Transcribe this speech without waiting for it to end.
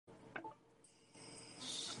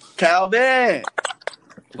Calvin,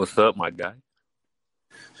 What's up, my guy?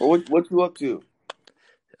 what you up to?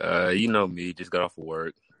 You know me, just got off of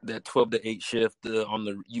work. That 12 to 8 shift on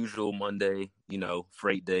the usual Monday,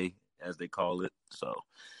 freight day, as they call it. So,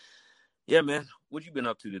 yeah, man, what you been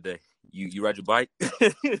up to today? You ride your bike?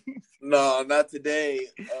 No, not today.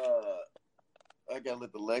 I gotta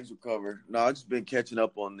let the legs recover. No, I just been catching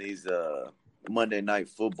up on these Monday night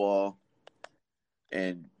football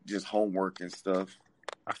and just homework and stuff.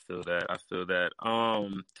 I feel that.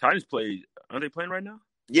 Titans play. Aren't they playing right now?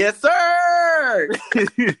 Yes, sir.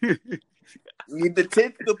 Need the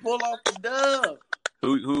tits to pull off the dub.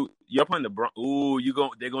 Who y'all playing the Broncos? Ooh,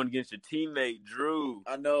 they're going against your teammate Drew.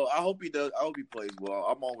 I know. I hope he does. I hope he plays well.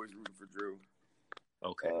 I'm always rooting for Drew.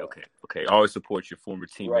 Okay. Always support your former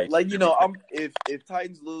teammates. Right. Like, if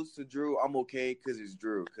Titans lose to Drew, I'm okay because it's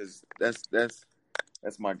Drew. Because that's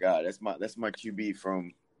my guy. That's my QB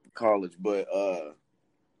from college. But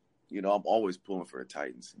I'm always pulling for the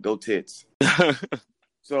Titans. Go Tits.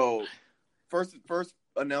 So first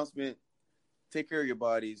announcement, take care of your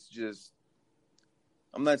bodies. Just,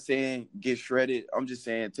 I'm not saying get shredded. I'm just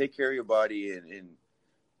saying take care of your body and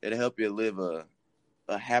it'll help you live a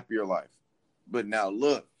happier life. But now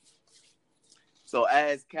look. So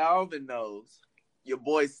as Calvin knows, your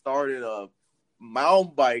boy started a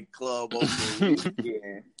mountain bike club over the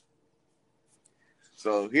weekend.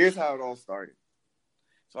 So here's how it all started.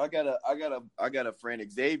 So I got a friend,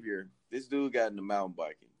 Xavier. This dude got into mountain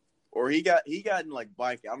biking, or he got in like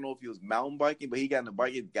biking. I don't know if he was mountain biking, but he got into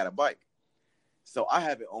biking. Got a bike. So I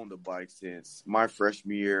haven't owned a bike since my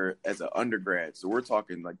freshman year as an undergrad. So we're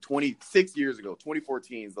talking like 26 years ago.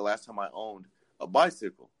 2014 is the last time I owned a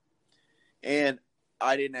bicycle, and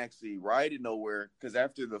I didn't actually ride it nowhere because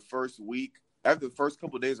after the first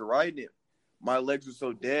couple of days of riding it, my legs were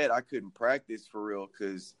so dead I couldn't practice for real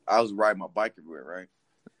because I was riding my bike everywhere, right?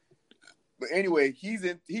 But anyway, he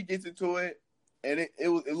gets into it, and it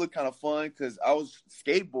looked kind of fun because I was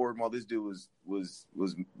skateboarding while this dude was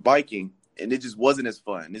biking, and it just wasn't as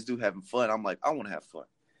fun. This dude having fun, I'm like, I want to have fun,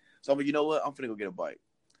 so I'm like, you know what? I'm finna go get a bike.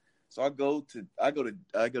 So I get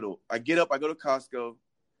up, I go to Costco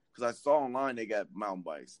because I saw online they got mountain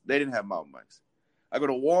bikes. They didn't have mountain bikes. I go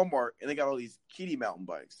to Walmart and they got all these kiddie mountain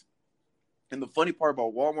bikes. And the funny part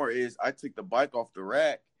about Walmart is I took the bike off the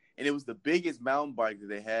rack, and it was the biggest mountain bike that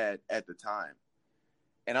they had at the time.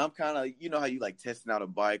 And I'm kind of, you know how you like testing out a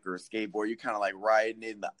bike or a skateboard, you're kind of like riding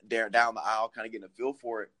it down the aisle, kind of getting a feel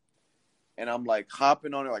for it. And I'm like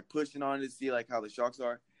hopping on it, like pushing on it to see like how the shocks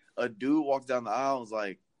are. A dude walks down the aisle and was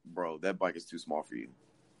like, bro, that bike is too small for you.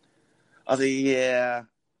 I was like, yeah,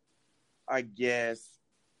 I guess.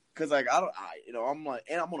 Cause like, I'm like,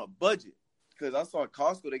 and I'm on a budget. Cause I saw at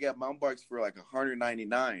Costco, they got mountain bikes for like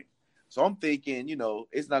 $199. So I'm thinking,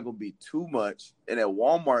 it's not going to be too much. And at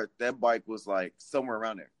Walmart, that bike was like somewhere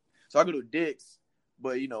around there. So I go to Dick's,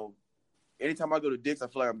 but anytime I go to Dick's, I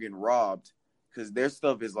feel like I'm getting robbed because their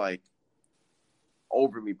stuff is like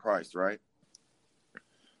overly priced, right?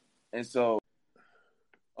 And so,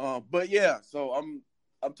 but yeah, so I'm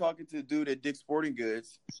talking to the dude at Dick's Sporting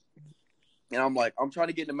Goods, and I'm like, I'm trying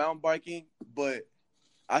to get into mountain biking, but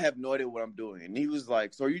I have no idea what I'm doing. And he was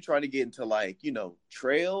like, so are you trying to get into like,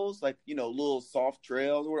 trails, like, little soft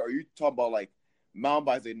trails, or are you talking about like mountain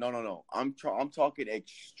bikes? Like, no. I'm talking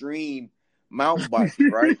extreme mountain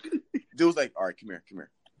biking, right? Dude was like, all right, come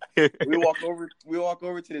here. We walk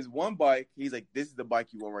over to this one bike. He's like, this is the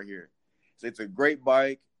bike you want right here. So it's a great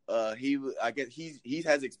bike. I guess he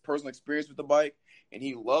has personal experience with the bike and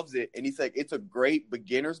he loves it. And he's like, it's a great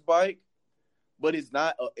beginner's bike. But it's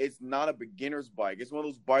not a beginner's bike. It's one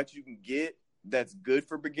of those bikes you can get that's good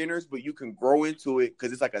for beginners, but you can grow into it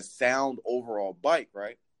because it's like a sound overall bike,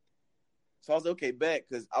 right? So I was like, okay, bet,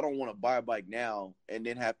 because I don't want to buy a bike now and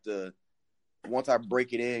then have to, once I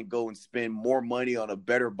break it in, go and spend more money on a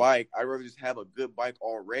better bike. I'd rather just have a good bike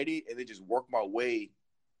already and then just work my way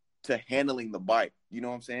to handling the bike. You know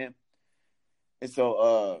what I'm saying? And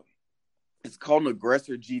so it's called an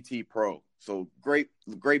Aggressor GT Pro. So great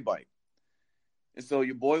bike. And so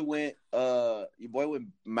your boy went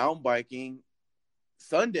mountain biking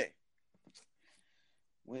Sunday.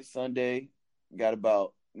 Went Sunday, got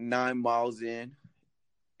about 9 miles in.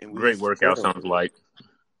 And Great workout sounds like.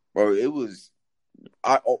 Bro, it was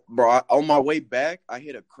on my way back, I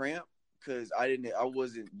hit a cramp because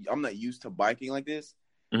I'm not used to biking like this.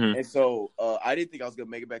 Mm-hmm. And so I didn't think I was gonna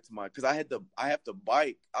make it back to because I have to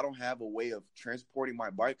bike. I don't have a way of transporting my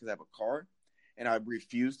bike because I have a car. And I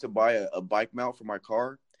refuse to buy a bike mount for my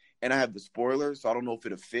car. And I have the spoiler, so I don't know if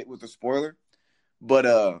it'll fit with the spoiler. But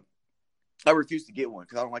I refuse to get one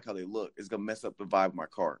because I don't like how they look. It's going to mess up the vibe of my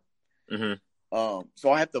car. Mm-hmm.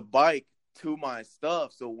 So I have to bike to my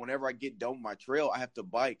stuff. So whenever I get done with my trail, I have to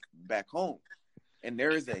bike back home. And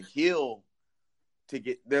there is a hill to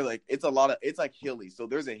get there. Like it's like hilly. So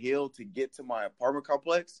there's a hill to get to my apartment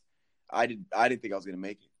complex. I didn't think I was gonna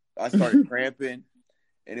make it. I started cramping,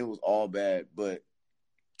 and it was all bad, but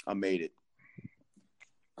I made it.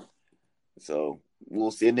 So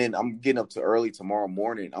we'll see. And then I'm getting up to early tomorrow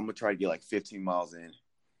morning. I'm gonna try to get like 15 miles in.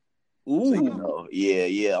 Ooh, So,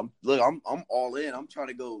 yeah. I'm all in. I'm trying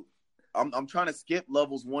to go. I'm trying to skip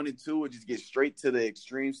levels 1 and 2 and just get straight to the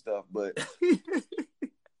extreme stuff. But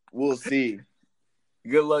we'll see.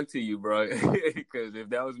 Good luck to you, bro. Because if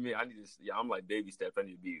that was me, I'm like baby steps. I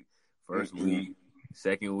need to be first week,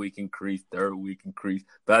 second week increase, third week increase.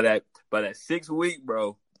 By that 6th week,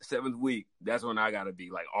 bro, 7th week, that's when I gotta be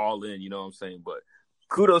like all in. You know what I'm saying? But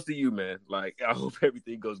kudos to you, man. Like I hope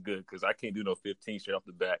everything goes good because I can't do no 15 straight off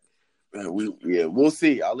the bat. We'll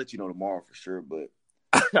see. I'll let you know tomorrow for sure. But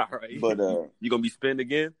all right. But you gonna be spent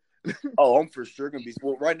again? Oh, I'm for sure gonna be.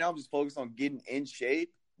 Well, right now I'm just focused on getting in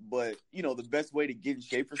shape. But the best way to get in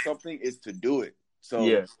shape for something is to do it. So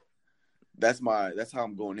yeah, that's how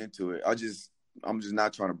I'm going into it. I'm just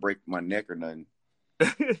not trying to break my neck or nothing. I'm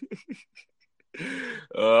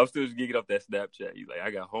still just geeking off that Snapchat. He's like, I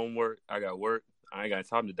got homework, I got work, I ain't got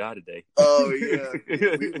time to die today. Oh yeah,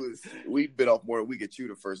 we bit off more than we get you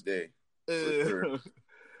the first day. For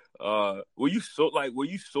sure. Were you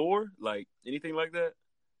sore? Like anything like that?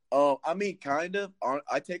 I mean, kind of.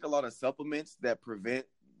 I take a lot of supplements that prevent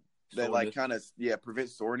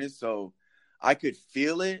soreness. So I could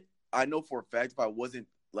feel it. I know for a fact if I wasn't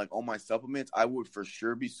like on my supplements, I would for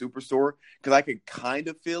sure be super sore because I could kind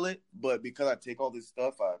of feel it. But because I take all this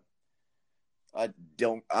stuff,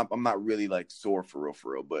 I'm not really like sore for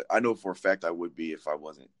real. But I know for a fact I would be if I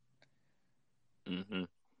wasn't. Mm-hmm.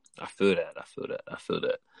 I feel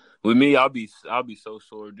that. With me, I'll be so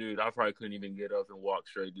sore, dude. I probably couldn't even get up and walk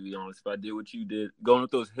straight, to be honest. If I did what you did, going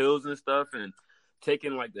up those hills and stuff and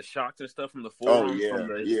taking like the shocks and stuff from the forearm.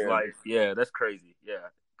 That's crazy. Yeah.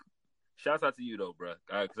 Shouts out to you though, bro.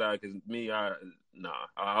 Because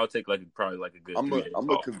I'll take probably a good. I'm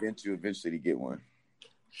gonna convince you eventually to get one.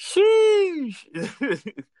 Sheesh.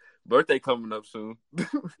 Birthday coming up soon.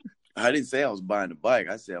 I didn't say I was buying a bike.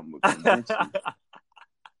 I said I'm gonna convince you.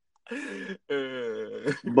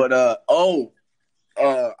 But I'm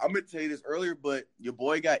gonna tell you this earlier, but your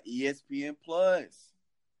boy got ESPN Plus.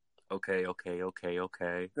 Okay.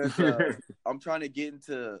 I'm trying to get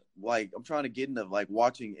into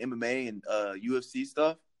watching MMA and UFC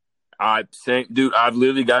stuff. I've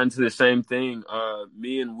literally got into the same thing.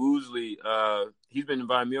 Me and Woosley, he's been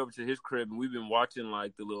inviting me over to his crib, and we've been watching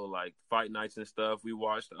like the little like fight nights and stuff. We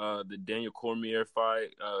watched the Daniel Cormier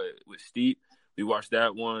fight with Steep. We watched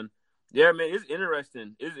that one. Yeah, man, it's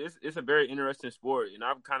interesting. It's a very interesting sport, and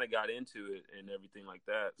I've kind of got into it and everything like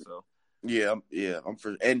that. So yeah, I'm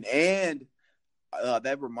for and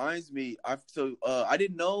that reminds me. I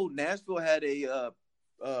didn't know Nashville had a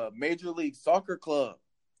Major League Soccer club.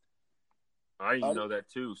 I didn't know that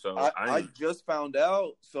too. So I just found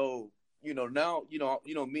out. So now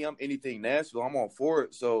me. I'm anything Nashville. I'm all for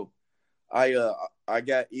it. So I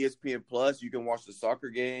got ESPN Plus. You can watch the soccer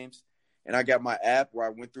games. And I got my app where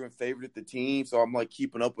I went through and favorited the team, so I'm like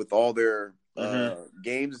keeping up with all their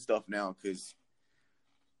games and stuff now. Because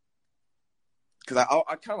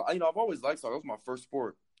I kind of I've always liked soccer. That was my first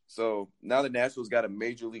sport. So now that Nashville's got a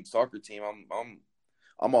Major League Soccer team,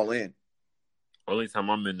 I'm all in. Only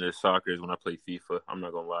time I'm into soccer is when I play FIFA. I'm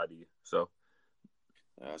not gonna lie to you. So,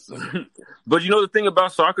 but the thing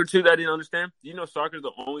about soccer too that I didn't understand. Soccer is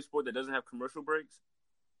the only sport that doesn't have commercial breaks.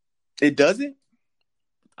 It doesn't.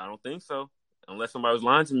 I don't think so, unless somebody was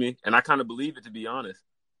lying to me, and I kind of believe it, to be honest.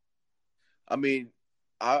 I mean,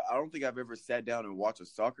 I don't think I've ever sat down and watched a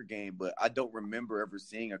soccer game, but I don't remember ever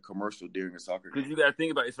seeing a commercial during a soccer game. Because you got to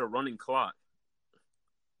think about it's a running clock.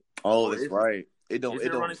 Oh, that's right. It don't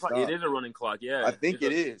stop. It is a running clock, yeah. I think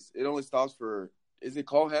it is. It only stops for, is it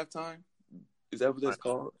called halftime? Is that what that's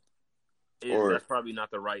called? Or that's probably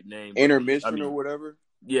not the right name. Intermission or whatever?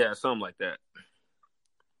 Yeah, something like that.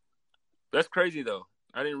 That's crazy, though.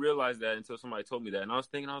 I didn't realize that until somebody told me that. And I was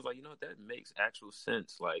thinking, that makes actual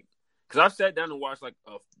sense. Like, because I've sat down and watched,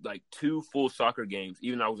 like 2 full soccer games,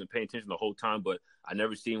 even though I wasn't paying attention the whole time, but I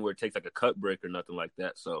never seen where it takes, like, a cut break or nothing like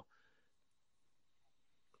that. So,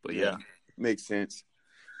 but yeah. Makes sense.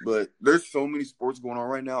 But there's so many sports going on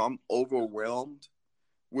right now. I'm overwhelmed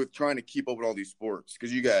with trying to keep up with all these sports.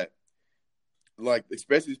 Because you got, like,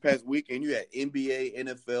 especially this past weekend, you had NBA,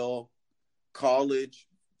 NFL, college,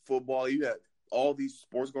 football. You had all these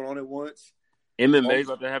sports going on at once. MMA's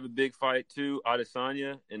about to have a big fight too.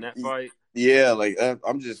 Adesanya in that fight. Yeah, like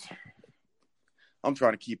I'm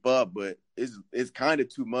trying to keep up, but it's kind of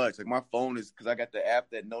too much. Like my phone is, because I got the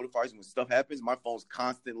app that notifies when stuff happens. My phone's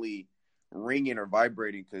constantly ringing or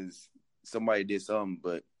vibrating because somebody did something.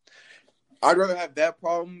 But I'd rather have that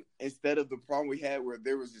problem instead of the problem we had where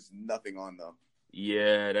there was just nothing on them.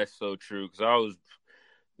 Yeah, that's so true. Because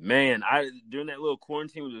during that little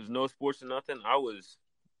quarantine where there was no sports or nothing, I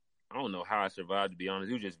don't know how I survived, to be honest.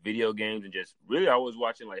 It was just video games and just really I was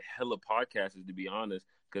watching like hella podcasts, to be honest,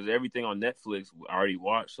 because everything on Netflix I already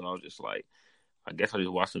watched. So I was just like, I guess I just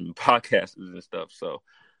watched some podcasts and stuff. So,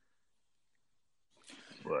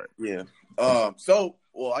 but yeah.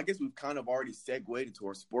 Well, I guess we've kind of already segued into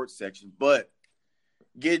our sports section, but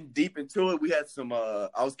getting deep into it, we had some.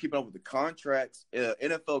 I was keeping up with the contracts,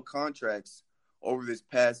 NFL contracts over this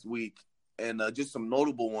past week, and just some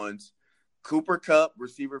notable ones. Cooper Kupp,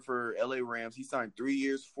 receiver for LA Rams, he signed 3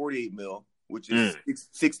 years, $48 million, which is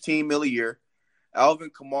 $16 million a year. Alvin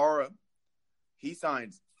Kamara, he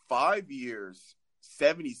signed 5 years,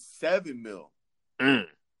 $77 million,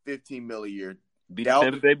 $15 million a year. Beat the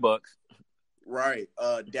Tampa Bay Bucks. Right.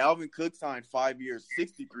 Dalvin Cook signed 5 years,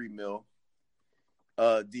 $63 million.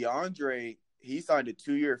 DeAndre, he signed a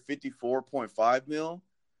 2-year, $54.5 million,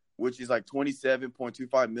 which is like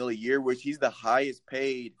 $27.25 million a year, which he's the highest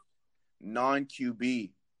paid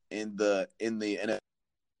non-QB in the NFL.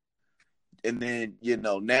 And then,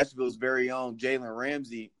 Nashville's very own Jalen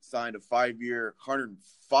Ramsey signed a 5-year,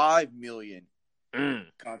 $105 million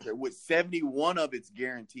contract, with 71 of it's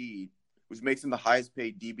guaranteed, which makes him the highest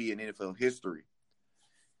paid DB in NFL history.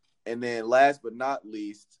 And then last but not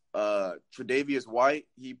least, Tre'Davious White,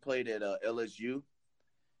 he played at LSU.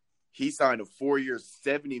 He signed a 4-year,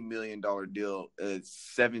 $70 million deal at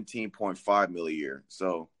 $17.5 million a year.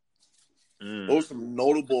 So those are some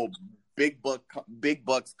notable big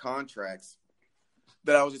bucks contracts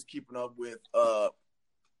that I was just keeping up with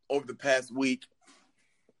over the past week.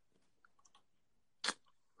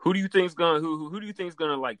 Who do you think's gonna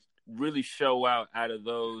like really show out of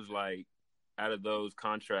those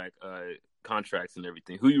contracts and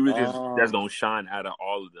everything? Who you really that's gonna shine out of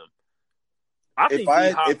all of them? I think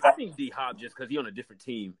D Hop just because he's on a different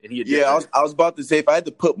team and I was about to say, if I had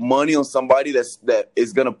to put money on somebody that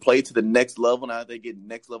is gonna play to the next level now they get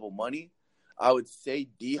next level money, I would say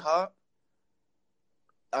D Hop.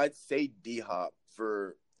 I'd say D Hop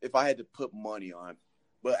for if I had to put money on.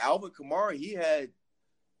 But Alvin Kamara, he had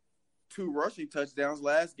 2 rushing touchdowns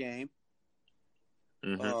last game.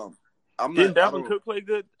 Mm-hmm. Didn't Dalvin Cook play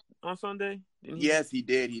good on Sunday? Yes, he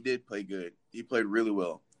did. He did play good. He played really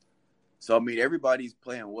well. So, I mean, everybody's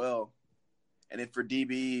playing well. And then for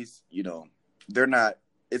DBs, they're not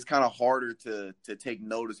 – it's kind of harder to take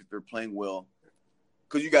notice if they're playing well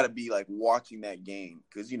because you got to be, like, watching that game.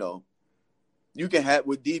 Because, you can have –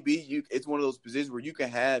 with DB, it's one of those positions where you can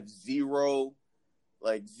have zero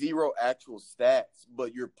actual stats,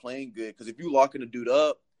 but you're playing good. Because if you locking a dude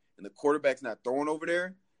up and the quarterback's not throwing over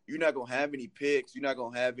there, you're not going to have any picks. You're not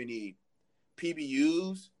going to have any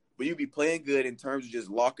PBUs. But you'd be playing good in terms of just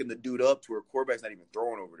locking the dude up to where quarterback's not even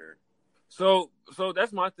throwing over there. So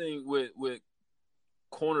that's my thing with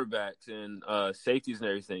cornerbacks and safeties and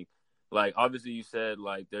everything. Like, obviously you said,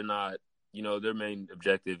 like, they're not, their main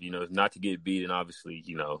objective, is not to get beat and obviously,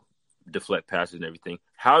 deflect passes and everything.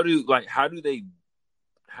 How do they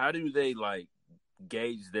like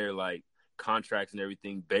gauge their like contracts and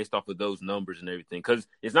everything based off of those numbers and everything? Because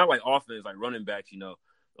it's not like offense, like running backs,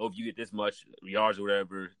 if you get this much yards or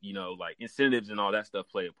whatever, like incentives and all that stuff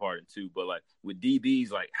play a part in too. But like with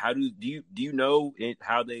DBs, like how do you know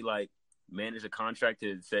how they like manage a contract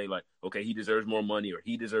to say like, okay, he deserves more money or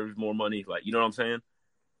he deserves more money? Like, you know what I'm saying?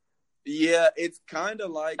 Yeah, it's kind of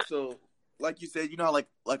like, so like you said, like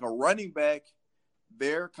a running back,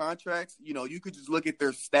 their contracts, you could just look at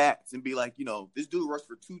their stats and be like, this dude rushed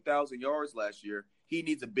for 2,000 yards last year. He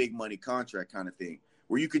needs a big money contract kind of thing,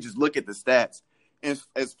 where you could just look at the stats. And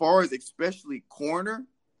as far as especially corner,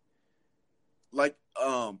 like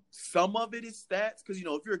some of it is stats because,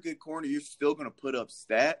 if you're a good corner, you're still going to put up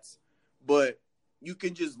stats. But you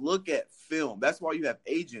can just look at film. That's why you have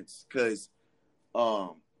agents because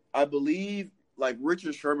I believe, like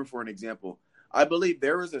Richard Sherman, for an example, I believe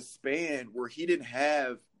there was a span where he didn't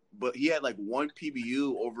have, but he had like 1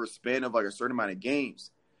 PBU over a span of like a certain amount of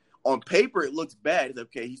games. On paper, it looks bad. It's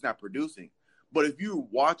okay, he's not producing. But if you were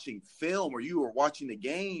watching film or you were watching the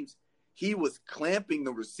games, he was clamping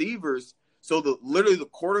the receivers. So literally the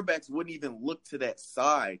quarterbacks wouldn't even look to that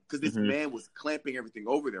side because this man was clamping everything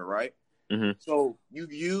over there, right? Mm-hmm. So you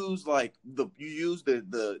use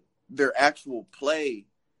their actual play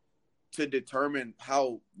to determine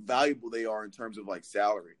how valuable they are in terms of like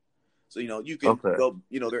salary. So, you can Okay. go,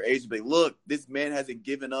 their agent be like, look, this man hasn't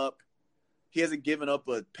given up. He hasn't given up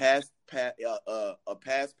a pass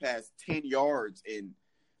past 10 yards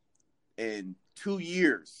in 2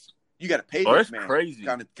 years. You got to pay Oh, this that's man. crazy.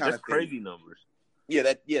 Kind That's of crazy thing. numbers. Yeah,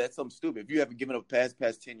 that's something stupid. If you haven't given up a pass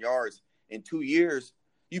past 10 yards in 2 years,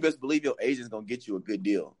 you best believe your agent's gonna get you a good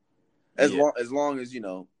deal. As long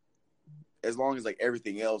as like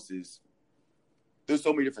everything else is, there's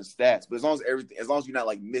so many different stats, but as long as you're not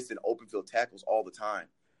like missing open field tackles all the time,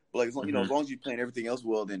 but like as long as you're playing everything else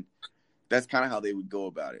well, then that's kind of how they would go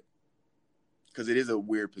about it, because it is a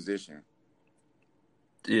weird position.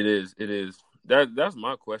 It is. That's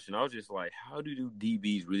my question. I was just like, how do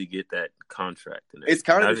DBs really get that contract? It's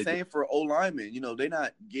kind of the same for O linemen. They're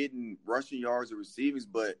not getting rushing yards or receivings,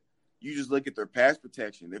 but you just look at their pass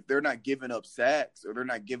protection. If they're not giving up sacks or they're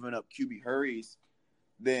not giving up QB hurries,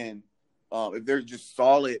 then if they're just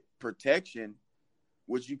solid protection,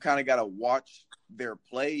 which you kind of got to watch their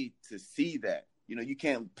play to see that. You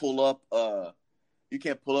can't pull up an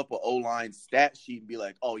O-line stat sheet and be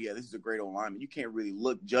like, oh yeah, this is a great O-lineman. You can't really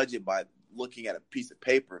judge it by looking at a piece of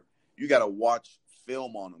paper. You got to watch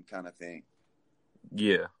film on them, kind of thing.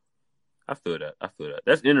 Yeah, I feel that.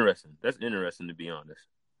 That's interesting. To be honest.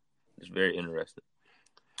 It's very interesting.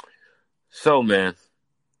 So, man,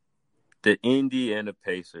 the Indiana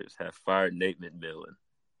Pacers have fired Nate McMillan,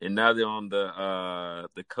 and now they're on the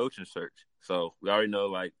coaching search. So we already know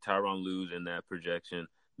like Tyronn Lue's in that projection.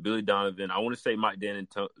 Billy Donovan. I want to say Mike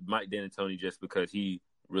D'Antoni just because he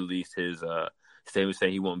released his statement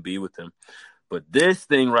saying he won't be with them. But this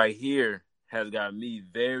thing right here has got me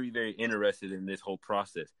very, very interested in this whole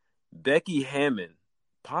process. Becky Hammon,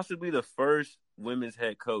 possibly the first women's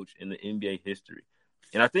head coach in the NBA history.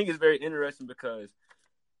 And I think it's very interesting because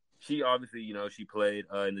she obviously, she played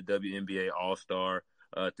in the WNBA All-Star,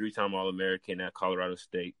 3-time All-American at Colorado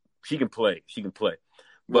State. She can play.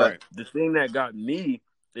 But Right. The thing that got me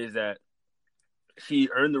is that she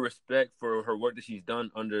earned the respect for her work that she's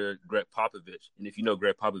done under Greg Popovich. And if you know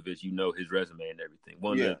Greg Popovich, you know his resume and everything.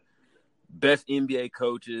 One of the best NBA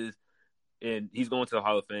coaches, and he's going to the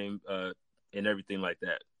Hall of Fame and everything like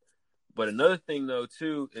that. But another thing, though,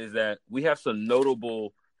 too, is that we have some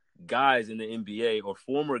notable guys in the NBA or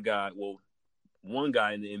former guy. Well, one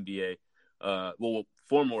guy in the NBA,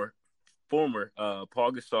 former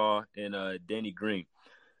Paul Gasol and Danny Green.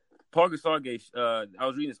 Paul Gasol gave. I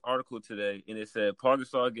was reading this article today, and it said Paul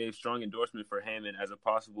Gasol gave strong endorsement for Hammon as a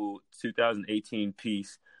possible 2018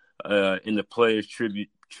 piece in the Players Tribune,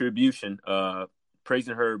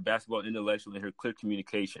 praising her basketball intellectual and her clear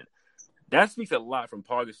communication. That speaks a lot from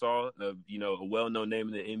Paul Gasol, a well-known name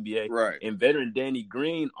in the NBA. Right. And veteran Danny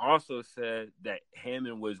Green also said that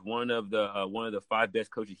Hammon was one of the 5 best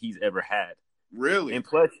coaches he's ever had. Really? And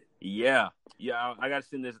plus, yeah, I gotta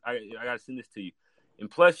send this. I gotta send this to you. And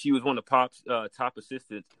plus, she was one of Pop's top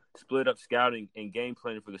assistants, split up scouting and game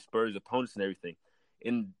planning for the Spurs opponents and everything.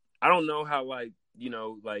 And I don't know how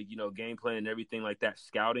game plan and everything like that,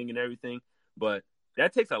 scouting and everything, but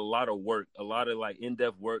that takes a lot of work, a lot of like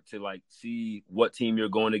in-depth work to like see what team you're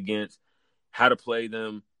going against, how to play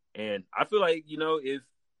them. And I feel like,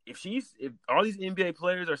 if all these NBA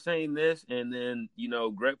players are saying this, and then,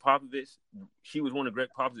 Greg Popovich, she was one of Greg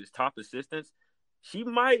Popovich's top assistants, she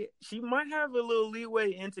might have a little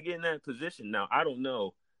leeway into getting that position. Now, I don't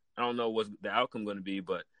know what's the outcome going to be,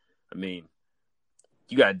 but I mean,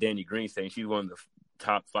 you got Danny Green saying she's one of the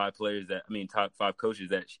top 5 coaches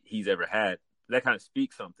that he's ever had. That kind of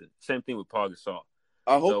speaks something. Same thing with Paul Gasol.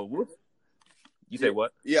 I hope. So, you say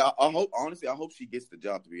what? Yeah, I hope she gets the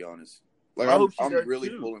job, to be honest. Like, I'm really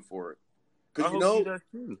pulling for it. Because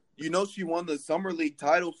she won the summer league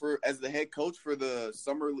title as the head coach for the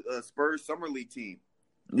Spurs summer league team.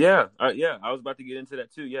 Yeah, I was about to get into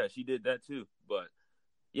that too. Yeah, she did that too. But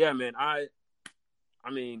yeah, man, I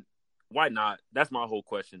mean, why not? That's my whole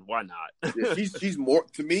question. Why not? Yeah, she's more,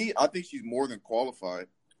 to me, I think she's more than qualified.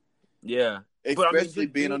 Yeah, especially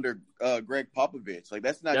being under Greg Popovich. Like,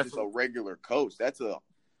 that's not just a regular coach. That's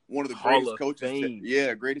one of the greatest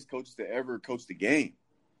coaches. Greatest coaches to ever coach the game.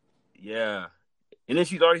 Yeah. And then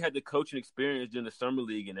she's already had the coaching experience during the summer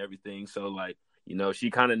league and everything. So, like, she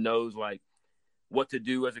kind of knows, like, what to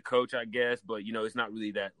do as a coach, I guess. But, it's not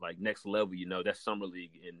really that, like, next level, that's summer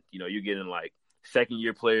league. And, you're getting, like,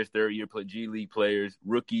 second-year players, third-year G League players,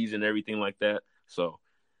 rookies and everything like that. So,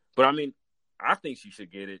 but, I mean, I think she should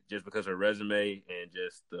get it just because of her resume and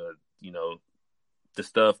just, the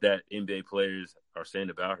stuff that NBA players are saying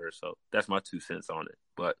about her. So that's my 2 cents on it.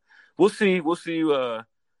 But we'll see what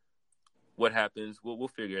what happens. We'll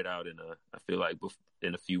figure it out I feel like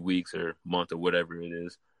in a few weeks or month or whatever it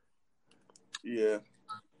is. Yeah.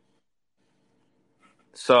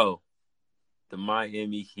 So, the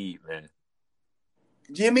Miami Heat, man.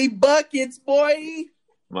 Jimmy Buckets, boy.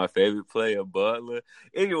 My favorite player, Butler.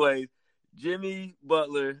 Anyways, Jimmy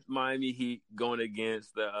Butler, Miami Heat going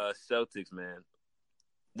against the Celtics, man.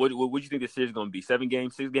 What do you think the series is going to be? 7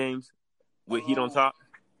 games, 6 games, with Heat on top?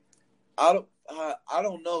 I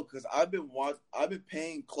don't know, because I've been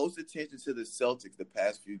paying close attention to the Celtics the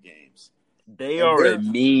past few games. They are a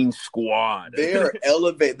mean squad. They are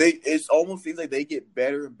elevated. It almost seems like they get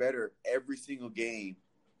better and better every single game,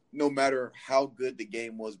 no matter how good the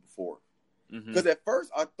game was before. Because at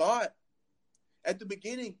first I thought at the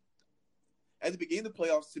beginning of the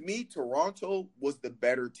playoffs, to me, Toronto was the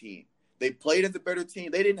better team. They played as a better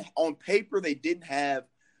team. They didn't, on paper, they didn't have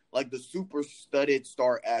like the super studded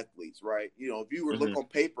star athletes, right? You know, if you were to look on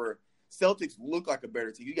paper, Celtics look like a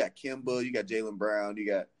better team. You got Kemba, you got Jaylen Brown,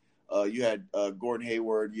 you had Gordon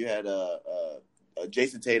Hayward, you had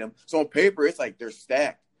Jason Tatum. So on paper, it's like they're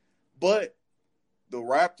stacked. But the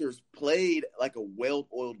Raptors played like a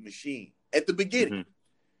well-oiled machine at the beginning.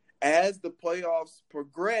 As the playoffs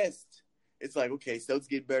progressed, it's like, okay, Celtics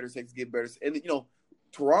get better, and you know,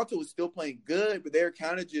 Toronto was still playing good, but they're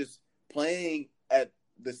kind of just playing at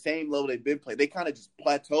the same level they've been playing. They kind of just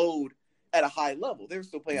plateaued at a high level. They were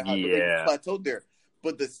still playing high, but they just plateaued there.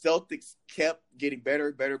 But the Celtics kept getting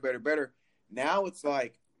better. Now it's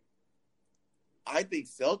like, I think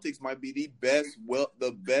Celtics might be the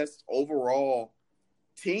best overall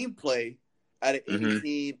team play out of any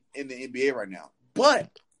team in the NBA right now.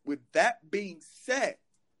 But with that being said,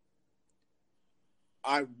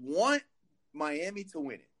 I want Miami to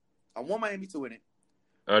win it.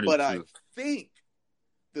 But I think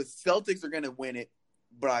the Celtics are going to win it.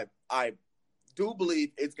 But I do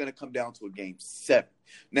believe it's going to come down to a game 7.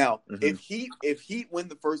 Now, if Heat win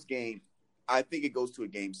the first game, I think it goes to a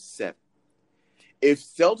game 7. If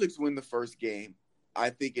Celtics win the first game, I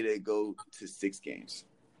think it'll go to 6 games.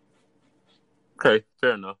 Okay,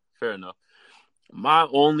 fair enough. My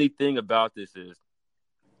only thing about this is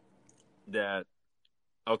that,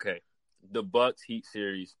 okay, the Bucks Heat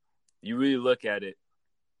series, you really look at it,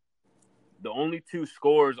 the only 2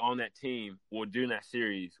 scorers on that team during that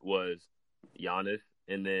series was Giannis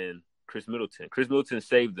and then Chris Middleton. Chris Middleton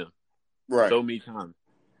saved them so many times.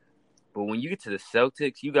 But when you get to the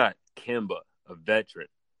Celtics, you got Kemba, a veteran,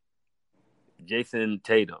 Jason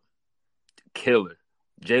Tatum, killer,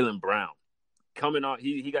 Jaylen Brown. Coming on,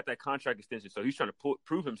 he got that contract extension, so he's trying to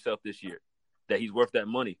prove himself this year that he's worth that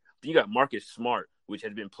money. Then you got Marcus Smart, which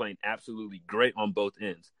has been playing absolutely great on both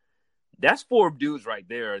ends. That's 4 dudes right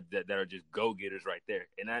there that are just go-getters right there.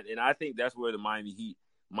 And I think that's where the Miami Heat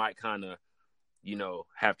might kind of, you know,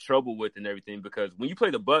 have trouble with and everything, because when you play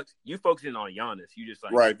the Bucks, you focusing on Giannis. You just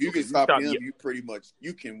like, right. If you can stop him, you pretty much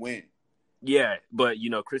you can win. Yeah, but you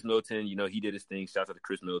know, Chris Middleton, you know, he did his thing. Shouts out to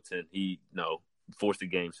Chris Middleton. He, you know, forced the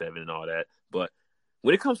game 7 and all that. But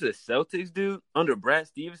when it comes to the Celtics, dude, under Brad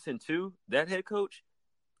Stevenson too, that head coach,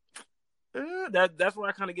 that's where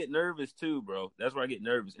I kind of get nervous too, bro. That's where I get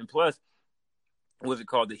nervous. And plus, what's it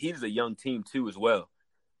called? The Heat is a young team too as well.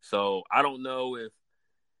 So I don't know if,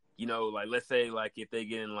 you know, like let's say like if they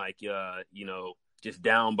get in like you know, just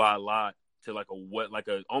down by a lot to like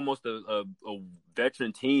almost a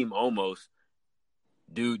veteran team almost.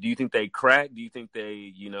 Do you think they crack? Do you think they,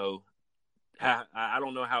 you know, I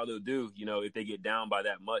don't know how they'll do, you know, if they get down by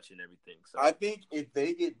that much and everything. So I think if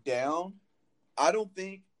they get down, I don't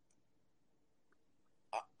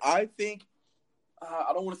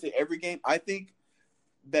want to say every game. I think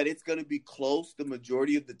that it's going to be close the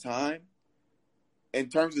majority of the time in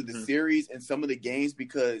terms of the series and some of the games,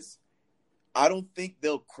 because I don't think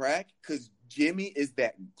they'll crack because Jimmy is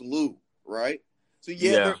that glue, right? So,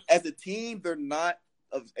 as a team, they're not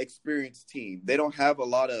an experienced team. They don't have a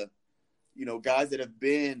lot of, you know, guys that have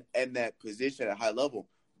been in that position at a high level.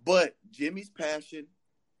 But Jimmy's passion,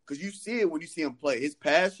 because you see it when you see him play, his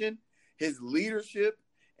passion, his leadership,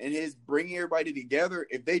 and his bringing everybody together,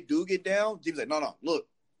 if they do get down, Jimmy's like, no, look,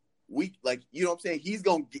 we, like, you know what I'm saying? He's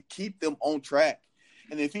going to keep them on track.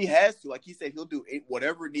 And if he has to, like he said, he'll do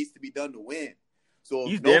whatever needs to be done to win. So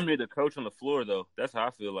he's damn near the coach on the floor, though. That's how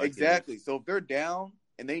I feel like. Exactly. So if they're down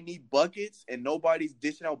and they need buckets and nobody's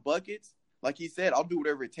dishing out buckets, like he said, I'll do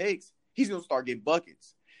whatever it takes. He's going to start getting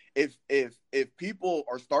buckets. If people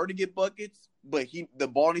are starting to get buckets, but the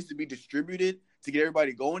ball needs to be distributed to get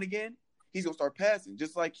everybody going again, he's going to start passing.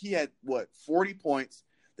 Just like he had, 40 points.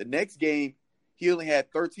 The next game, he only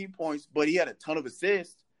had 13 points, but he had a ton of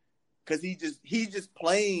assists because he's just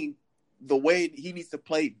playing the way he needs to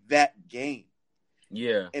play that game.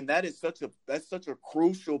 Yeah. And that's such a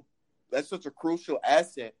crucial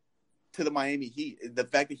asset to the Miami Heat. The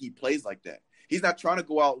fact that he plays like that. He's not trying to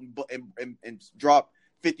go out and drop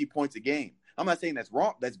 50 points a game. I'm not saying that's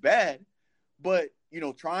wrong. That's bad. But,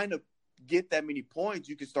 trying to get that many points,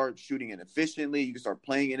 you can start shooting inefficiently. You can start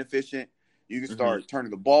playing inefficient. You can start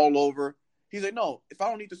turning the ball over. He's like, no, if I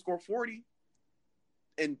don't need to score 40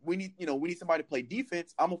 and we need somebody to play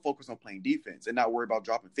defense, I'm going to focus on playing defense and not worry about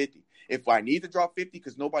dropping 50. If I need to drop 50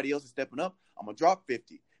 because nobody else is stepping up, I'm going to drop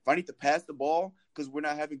 50. If I need to pass the ball because we're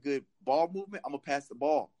not having good ball movement, I'm going to pass the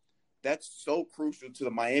ball. That's so crucial to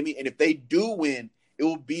the Miami. And if they do win, it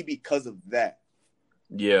will be because of that.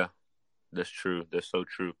 Yeah, that's true. That's so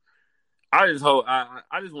true. I just hope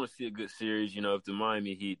I just want to see a good series. If the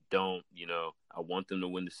Miami Heat don't, I want them to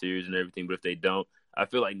win the series and everything. But if they don't, I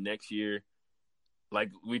feel like next year, like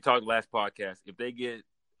we talked last podcast, if they get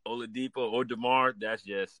Oladipo or DeMar, that's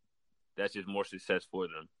just more success for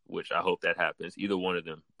them, which I hope that happens, either one of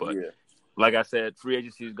them. But like I said, free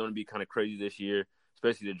agency is going to be kind of crazy this year,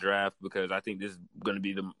 especially the draft, because I think this is going to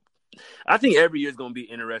be I think every year is going to be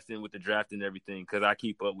interesting with the draft and everything because I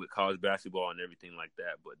keep up with college basketball and everything like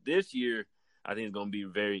that. But this year, I think it's going to be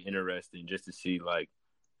very interesting just to see, like,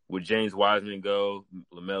 would James Wiseman go,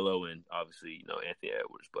 LaMelo, and obviously, Anthony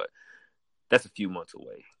Edwards. But that's a few months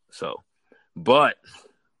away. But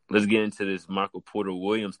let's get into this Michael Porter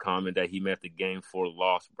Williams comment that he made the Game 4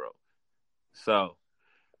 loss, bro. So,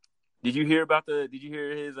 did you hear his press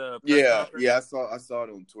conference? Yeah, I saw it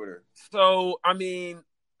on Twitter. So, I mean,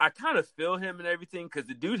 I kind of feel him and everything because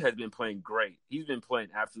the dude has been playing great. He's been playing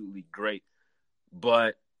absolutely great.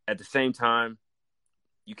 But at the same time,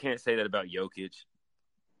 you can't say that about Jokic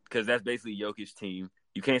because that's basically Jokic's team.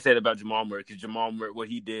 You can't say that about Jamal Murray because Jamal Murray, what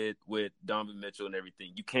he did with Donovan Mitchell and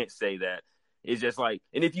everything, you can't say that. It's just like,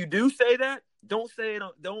 and if you do say that, don't say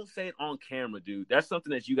it on camera, dude. That's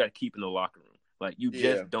something that you got to keep in the locker room. Like, you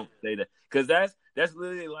just don't say that because that's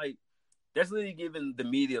literally giving the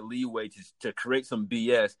media leeway to create some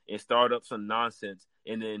BS and start up some nonsense,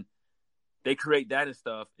 and then they create that and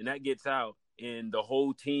stuff, and that gets out, and the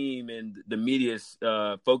whole team and the media's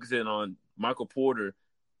focusing on Michael Porter.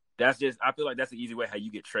 I feel like that's the easy way how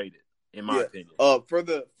you get traded, in my opinion. For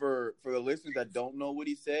the listeners that don't know what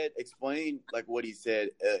he said, explain like what he said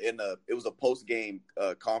it was a post game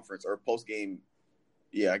conference or post game,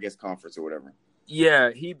 I guess conference or whatever. Yeah,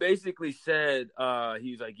 he basically said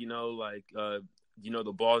he was like,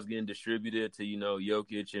 the ball's getting distributed to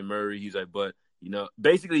Jokic and Murray. He's like, but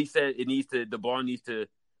basically he said the ball needs to.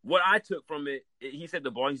 What I took from it, he said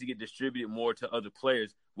the ball needs to get distributed more to other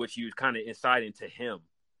players, which he was kind of inciting to him.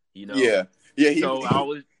 Yeah.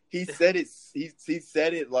 He said it. He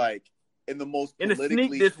said it like in the most politically, in a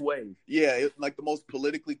sneak this way. Yeah, like the most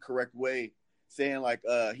politically correct way, saying like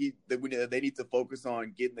they need to focus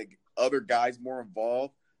on getting the other guys more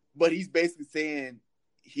involved. But he's basically saying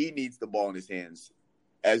he needs the ball in his hands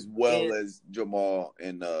as well as Jamal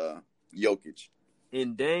and Jokic.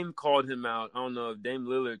 And Dame called him out. I don't know if Dame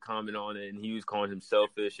Lillard commented on it, and he was calling him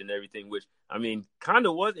selfish and everything, which, I mean, kind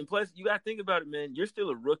of was. And plus, you got to think about it, man. You're still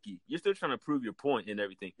a rookie. You're still trying to prove your point and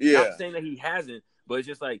everything. Yeah. Not saying that he hasn't, but it's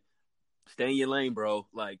just like, stay in your lane, bro.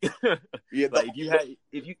 Like, like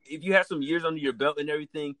if you have some years under your belt and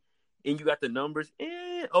everything, and you got the numbers,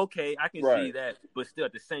 okay, I can see that. But still,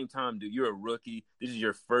 at the same time, dude, you're a rookie. This is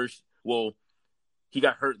your first. Well, he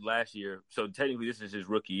got hurt last year, so technically this is his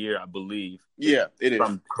rookie year, I believe. Yeah, it is. If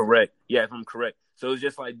I'm correct. Yeah, if I'm correct. So it's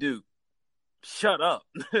just like, dude, shut up.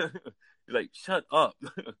 He's like, shut up.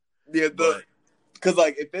 Yeah, because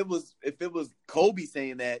like if it was Kobe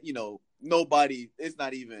saying that, nobody, it's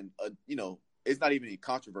not even a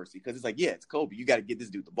controversy because it's like, yeah, it's Kobe. You got to get this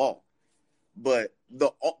dude the ball. But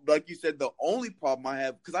like you said, the only problem I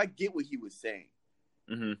have, because I get what he was saying,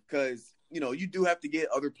 because you do have to get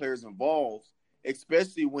other players involved.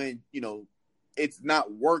 Especially when, it's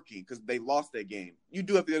not working because they lost that game. You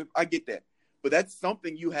do have to, I get that. But that's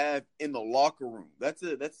something you have in the locker room. That's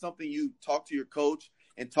something you talk to your coach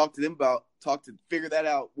and talk to them about, to figure that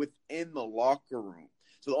out within the locker room.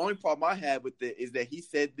 So the only problem I have with it is that he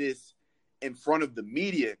said this in front of the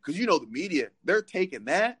media because, the media, they're taking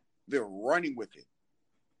that, they're running with it.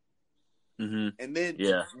 Mm-hmm. And then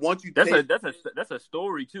once you that's a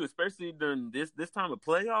story too, especially during this time of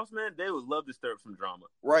playoffs, man. They would love to stir up some drama,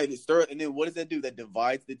 right? And then what does that do? That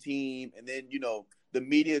divides the team, and then the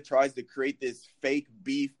media tries to create this fake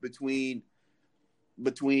beef between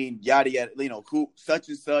yada yada, who such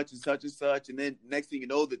and such and such and such, and then next thing you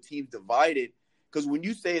know, the team's divided because when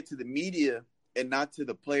you say it to the media and not to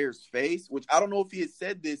the player's face, which I don't know if he had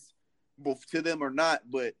said this to them or not,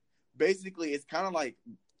 but basically it's kind of like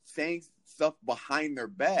saying stuff behind their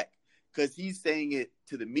back because he's saying it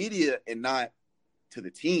to the media and not to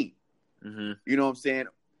the team. Mm-hmm. You know what I'm saying?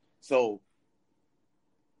 So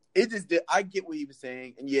it just did. I get what he was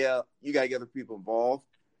saying, and yeah, you got to get other people involved,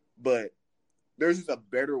 but there's just a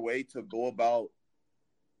better way to go about,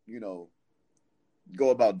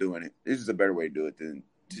 doing it. There's just a better way to do it than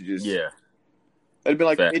to just It'd be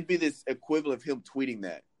like Fact. it'd be this equivalent of him tweeting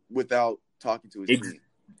that without talking to his team.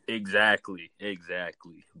 Exactly.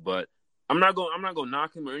 But I'm not gonna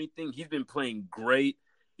knock him or anything. He's been playing great.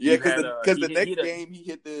 Yeah, because the next game he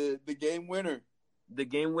hit the game winner. The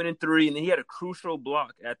game-winning 3, and then he had a crucial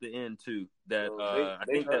block at the end too. That I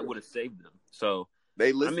think that would have saved them. So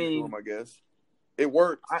they listened to him. I guess it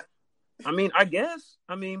worked. I guess.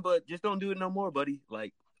 But just don't do it no more, buddy.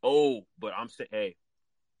 Like, but I'm saying, hey,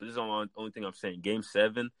 but this is the only thing I'm saying. Game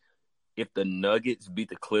 7, if the Nuggets beat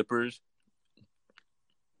the Clippers,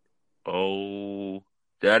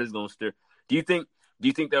 that is gonna stir. Do you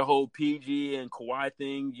think that whole PG and Kawhi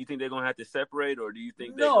thing, do you think they're going to have to separate, or do you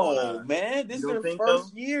think they're going to... man, this is their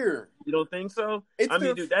first year. You don't think so? It's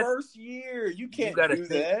their first year. You can't do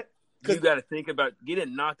that. You got to think about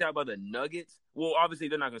getting knocked out by the Nuggets. Well, obviously,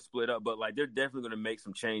 they're not going to split up, but, like, they're definitely going to make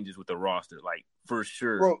some changes with the roster, like, for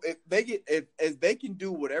sure. Bro, if they can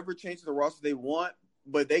do whatever changes the roster they want,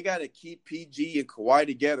 but they got to keep PG and Kawhi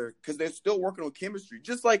together because they're still working on chemistry.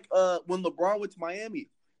 Just like when LeBron went to Miami.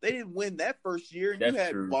 They didn't win that first year, and you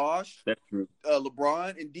had Bosh,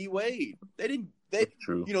 LeBron, and D Wade. They didn't. They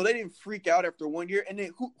didn't freak out after 1 year. And then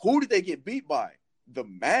who did they get beat by? The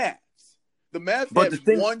Mavs. The Mavs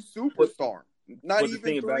had one superstar, not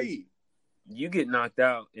even 3. You get knocked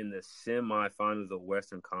out in the semifinals of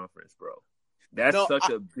Western Conference, bro. That's such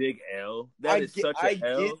a big L. I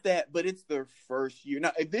get that, but it's their first year.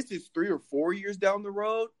 Now, if this is 3 or 4 years down the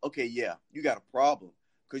road, okay, yeah, you got a problem.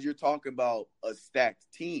 Because you're talking about a stacked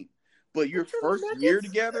team. But your first year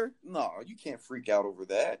together, no, you can't freak out over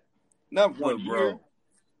that. Not one year. Bro.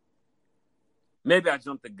 Maybe I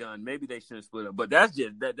jumped the gun. Maybe they shouldn't split up. But that's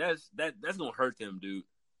just that's gonna hurt them, dude.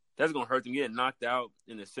 That's gonna hurt them. Getting knocked out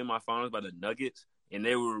in the semifinals by the Nuggets, and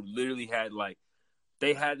they were literally had like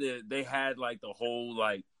they had like the whole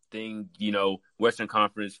like thing, Western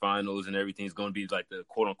Conference Finals and everything's gonna be like the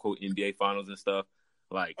quote unquote NBA Finals and stuff.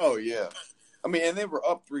 Like, oh yeah. And they were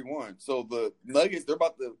up 3-1. So the Nuggets,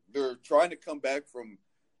 they're trying to come back from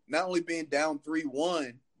not only being down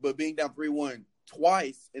 3-1, but being down 3-1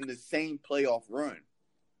 twice in the same playoff run.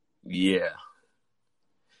 Yeah.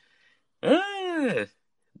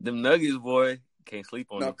 Them Nuggets, boy, can't sleep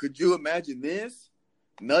on them. Now, could you imagine this?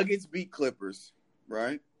 Nuggets beat Clippers,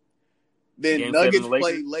 right? Then Game Nuggets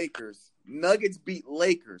play Lakers. Nuggets beat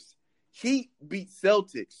Lakers. Heat beat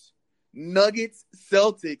Celtics. Nuggets,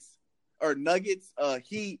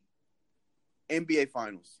 Heat, NBA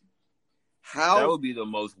Finals. How? That would be the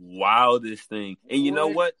most wildest thing. And you know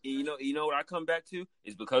what? You know what I come back to?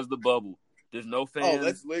 It's because of the bubble. There's no fans. Oh,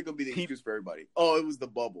 that's literally going to be the excuse for everybody. Oh, it was the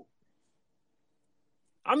bubble.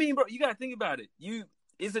 Bro, you got to think about it.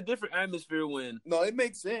 It's a different atmosphere when... No, it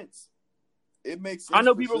makes sense. I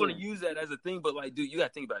know people are going to use that as a thing, but, like, dude, you got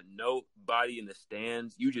to think about nobody in the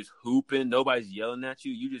stands. You just hooping. Nobody's yelling at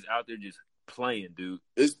you. You just out there just playing, dude.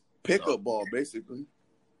 It's pickup ball, basically.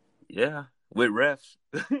 Yeah, with refs.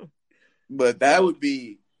 But that would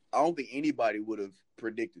be... I don't think anybody would have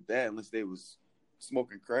predicted that unless they was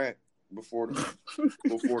smoking crack before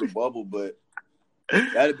the bubble, but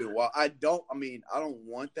that'd have been wild. I don't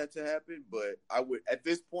want that to happen, but I would, at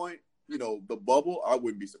this point, the bubble, I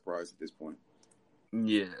wouldn't be surprised at this point.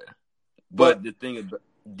 Yeah. But the thing is,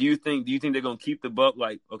 do you think they're gonna keep the bubble?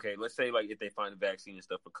 Like, okay, let's say like if they find a vaccine and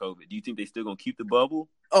stuff for COVID, do you think they still gonna keep the bubble?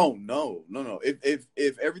 Oh no.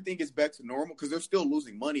 If everything gets back to normal, because they're still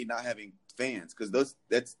losing money not having fans, because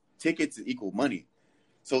that's tickets equal money.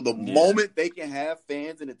 So the moment they can have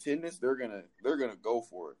fans in attendance, they're gonna go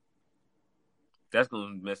for it. That's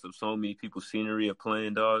gonna mess up so many people's scenery of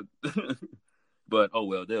playing, dog. But oh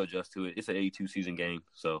well, they'll adjust to it. It's an 82 season game,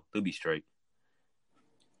 so they'll be straight.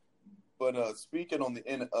 But speaking on the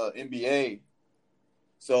NBA,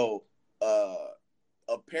 so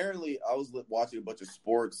apparently I was watching a bunch of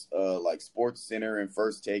sports, like Sports Center and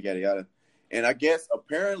First Take, yada yada, and I guess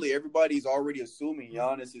apparently everybody's already assuming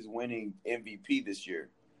Giannis is winning MVP this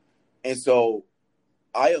year, and so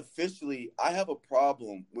I have a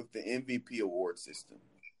problem with the MVP award system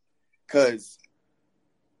because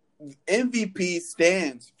MVP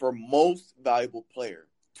stands for most valuable player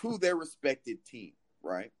to their respected team,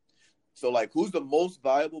 right? So, like, who's the most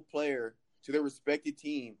valuable player to their respected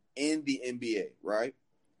team in the NBA, right?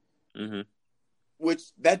 Mm-hmm. Which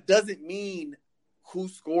that doesn't mean who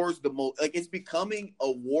scores the most. Like, it's becoming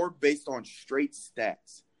a war based on straight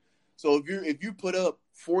stats. So if you put up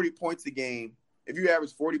 40 points a game, if you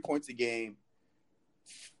average 40 points a game,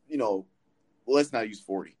 well, let's not use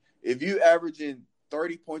 40. If you averaging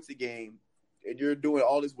 30 points a game and you're doing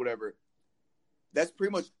all this whatever, that's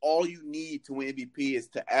pretty much all you need to win MVP is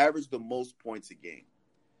to average the most points a game.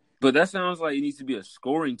 But that sounds like it needs to be a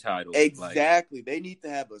scoring title. Exactly. They need to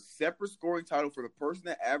have a separate scoring title for the person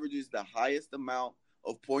that averages the highest amount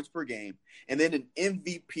of points per game, and then an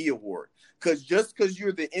MVP award. Because just because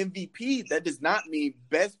you're the MVP, that does not mean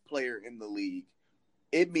best player in the league.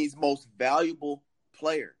 It means most valuable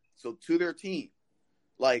player. So to their team.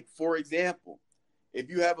 Like, for example, if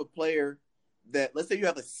you have a player that, let's say you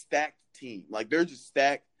have a stacked team, like they're just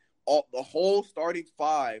stacked, the whole starting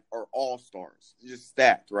five are all-stars, just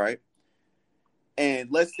stacked, right?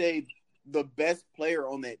 And let's say the best player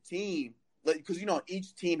on that team, because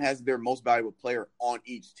each team has their most valuable player on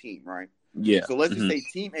each team, right? Yeah. So let's just say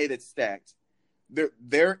Team A that's stacked,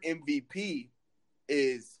 their MVP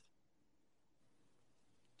is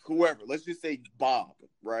whoever. Let's just say Bob,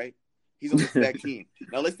 right? He's on the stacked team.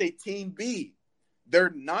 Now let's say Team B,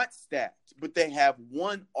 they're not stacked, but they have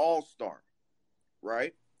one all-star,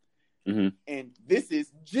 right? Mm-hmm. And this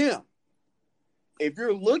is Jim. If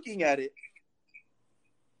you're looking at it,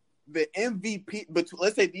 the MVP, but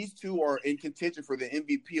let's say these two are in contention for the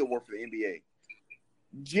MVP award for the NBA.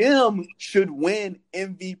 Jim should win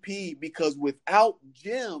MVP because without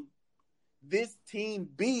Jim, this Team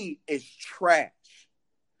B is trash.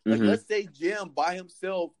 Like, let's say Jim by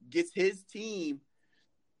himself gets his team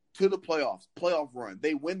to the playoff run.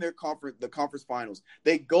 They win the conference finals.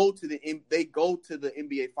 They go to the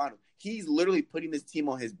NBA finals. He's literally putting this team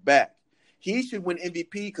on his back. He should win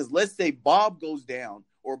MVP because let's say Bob goes down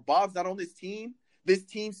or Bob's not on this team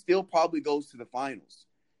still probably goes to the finals.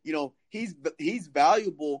 He's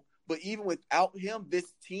valuable, but even without him,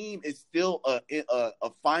 this team is still a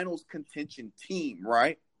finals contention team,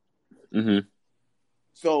 right? Mm-hmm.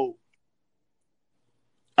 So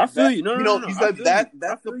I feel you. No. That's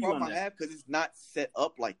the problem I have because it's not set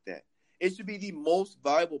up like that. It should be the most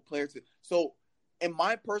valuable player. So, in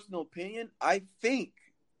my personal opinion, I think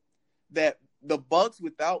that the Bucks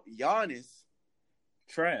without Giannis,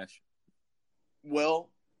 trash. Well,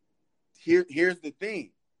 here's the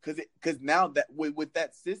thing, because now that with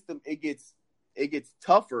that system, it gets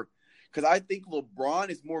tougher. Because I think LeBron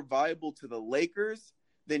is more valuable to the Lakers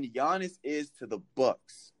than Giannis is to the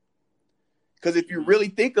Bucks. Because if you really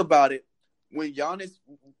think about it, let's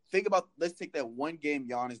take that one game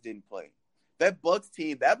Giannis didn't play. That Bucks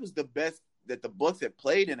team, that was the best that the Bucks had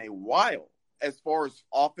played in a while as far as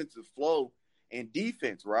offensive flow and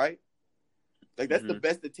defense, right? Like, that's the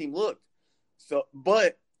best the team looked. So,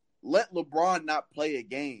 but let LeBron not play a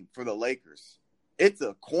game for the Lakers. It's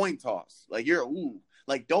a coin toss. Like,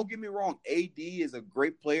 don't get me wrong. AD is a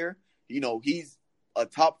great player. He's a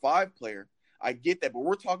top 5 player. I get that, but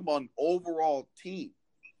we're talking about an overall team.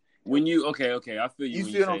 When you I feel you. You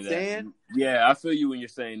see what I'm saying? Yeah, I feel you when you're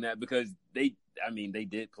saying that because they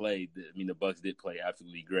did play. The Bucks did play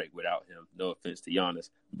absolutely great without him. No offense to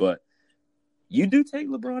Giannis, but you do take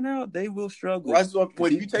LeBron out, they will struggle. Right, so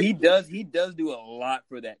he does do a lot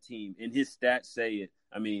for that team, and his stats say it.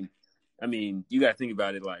 I mean, you got to think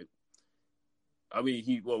about it. Like,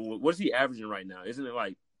 what's he averaging right now? Isn't it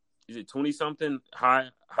like? Is it 20 something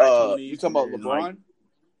high 20s? You talking about LeBron? Like,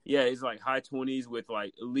 yeah, it's like high 20s with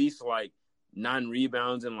like at least like 9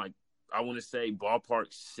 rebounds and like I want to say ballpark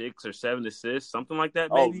 6 or 7 assists, something like that.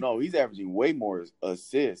 Maybe? Oh no, he's averaging way more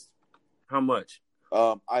assists. How much?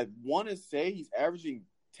 I want to say he's averaging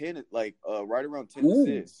 10, right around 10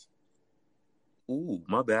 assists. Ooh,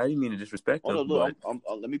 my bad. I didn't mean to disrespect him. Look,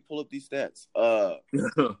 let me pull up these stats.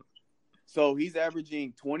 So he's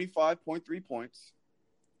averaging 25.3 points.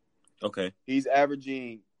 Okay. He's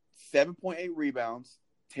averaging 7.8 rebounds,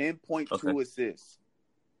 10.2 assists.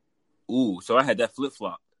 Ooh, so I had that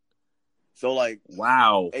flip-flop. So, like,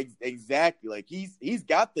 wow. Exactly. Like, he's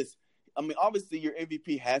got this. I mean, obviously, your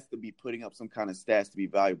MVP has to be putting up some kind of stats to be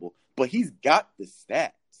valuable, but he's got the stats.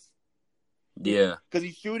 Yeah. Because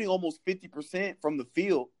he's shooting almost 50% from the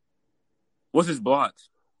field. What's his blocks?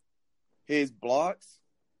 His blocks?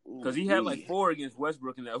 Because he had like 4 against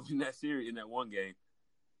Westbrook in that series, in that one game.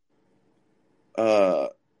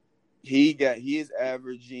 He is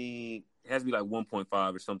averaging. It has to be like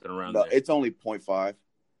 1.5 or something around there. It's only 0.5.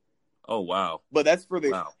 Oh wow! But that's for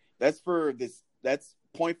That's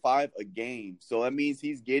 0.5 a game. So that means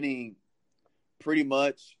he's getting pretty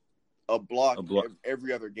much a block.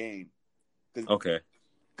 Every other game. Okay.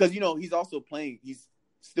 Because he's also playing. He's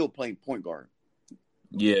still playing point guard.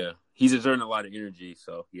 Yeah, he's exerting a lot of energy.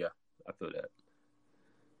 So yeah, I feel that.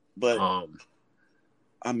 But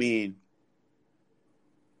I mean,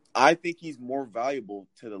 I think he's more valuable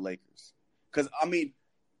to the Lakers because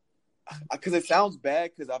it sounds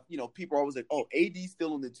bad because people are always like, oh, AD's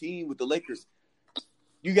still on the team with the Lakers.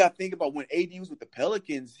 You got to think about when AD was with the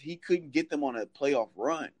Pelicans, he couldn't get them on a playoff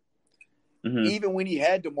run. Mm-hmm. Even when he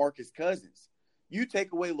had DeMarcus Cousins. You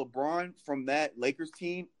take away LeBron from that Lakers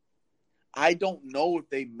team, I don't know if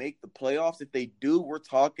they make the playoffs. If they do, we're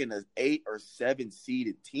talking an 8 or 7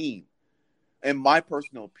 seeded team, in my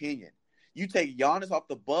personal opinion. You take Giannis off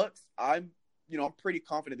the Bucks, I'm pretty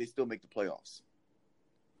confident they still make the playoffs.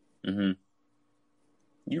 Mm-hmm.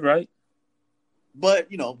 You're right. But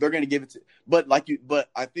they're going to give it to. But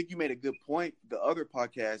I think you made a good point. The other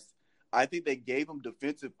podcast, I think they gave him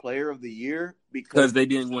Defensive Player of the Year because they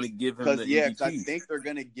didn't want to give him the MVP. Because I think they're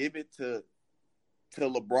going to give it to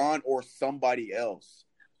LeBron or somebody else.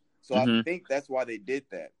 So I think that's why they did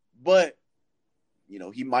that. But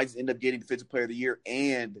he might end up getting Defensive Player of the Year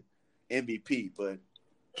and MVP. But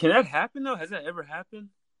can that happen though? Has that ever happened?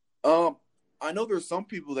 I know there's some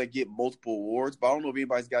people that get multiple awards, but I don't know if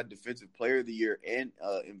anybody's got Defensive Player of the Year and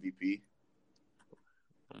MVP.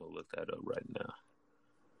 I'm gonna look that up right now.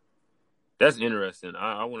 That's interesting.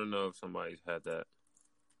 I want to know if somebody's had that.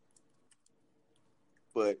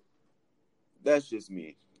 But that's just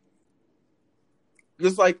me.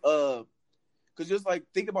 Just like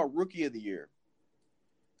think about Rookie of the Year.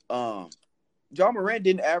 Ja Morant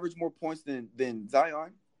didn't average more points than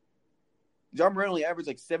Zion. Ja Morant only averaged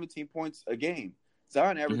like 17 points a game.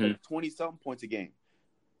 Zion averaged like 20-something points a game.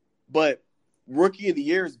 But Rookie of the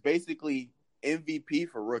Year is basically MVP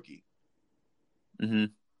for rookie. Mm-hmm.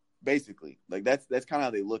 Basically. Like that's kind of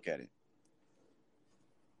how they look at it.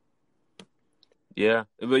 Yeah.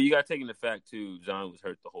 But you got to take into fact too, Zion was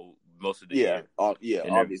hurt most of the year. Yeah,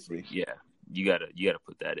 obviously. Yeah. You gotta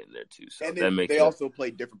put that in there too. So and that then makes they also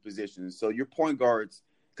play different positions. So your point guards,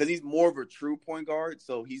 because he's more of a true point guard,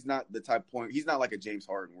 so he's not the type point. He's not like a James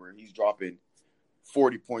Harden where he's dropping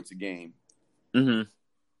 40 points a game. Mm-hmm.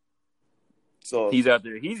 So he's out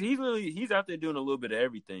there. He's out there doing a little bit of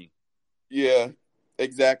everything. Yeah,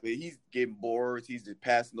 exactly. He's getting boards. He's just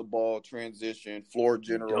passing the ball, transition, floor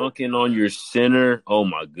general, dunking on your center. Oh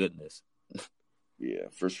my goodness. Yeah,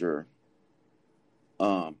 for sure.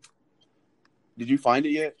 Did you find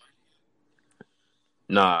it yet?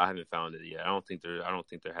 Nah, I haven't found it yet. I don't think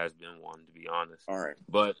there has been one, to be honest. All right.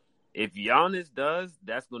 But if Giannis does,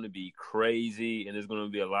 that's going to be crazy, and there's going to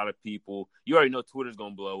be a lot of people. You already know Twitter's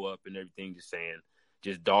going to blow up and everything,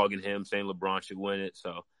 just dogging him, saying LeBron should win it.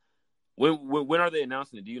 So when are they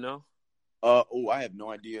announcing it? Do you know? I have no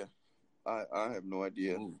idea. I have no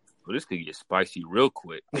idea. Ooh, well, this could get spicy real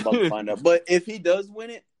quick. I'm about to find out. But if he does win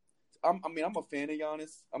it, I'm a fan of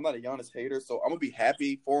Giannis. I'm not a Giannis hater, so I'm gonna be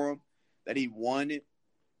happy for him that he won it.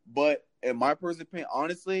 But in my personal opinion,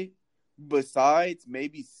 honestly, besides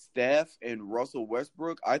maybe Steph and Russell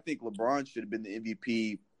Westbrook, I think LeBron should have been the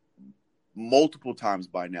MVP multiple times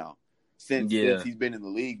by now since he's been in the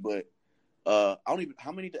league. But I don't even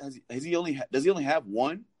how many does he only have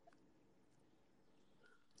one?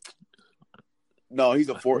 No, he's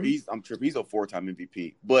a four. I'm tripping. He's a 4-time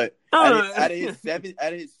MVP. But out of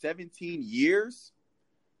his 17 years,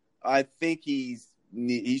 I think he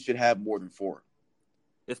should have more than 4.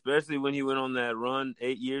 Especially when he went on that run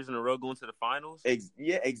 8 years in a row going to the finals.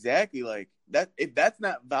 Yeah, exactly. Like that. If that's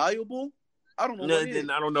not valuable, I don't know. What it is.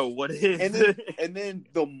 I don't know what it is. And then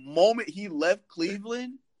the moment he left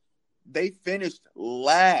Cleveland, they finished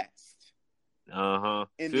last. As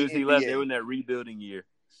soon as he left, they were in that rebuilding year.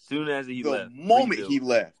 Soon as he left, the moment he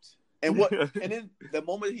left, and then the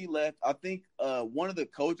moment he left, I think one of the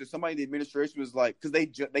coaches, somebody in the administration, was like, because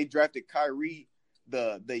they drafted Kyrie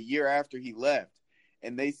the year after he left,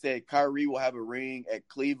 and they said Kyrie will have a ring at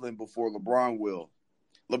Cleveland before LeBron will.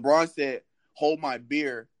 LeBron said, "Hold my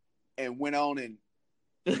beer," and went on and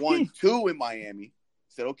won 2 in Miami.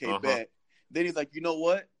 Said, "Okay, bet." Then he's like, "You know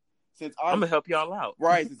what? Since I'm gonna help y'all out,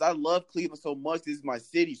 right? Since I love Cleveland so much, this is my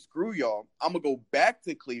city. Screw y'all. I'm gonna go back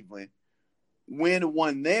to Cleveland, win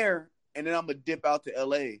 1 there, and then I'm gonna dip out to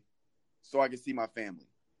LA so I can see my family.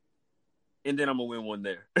 And then I'm gonna win 1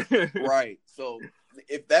 there." Right. So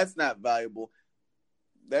if that's not valuable,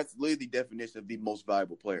 that's literally the definition of the most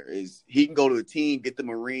valuable player. Is he can go to a team, get them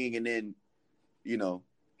a ring, and then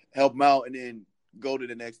help them out, and then go to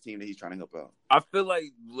the next team that he's trying to help out. I feel like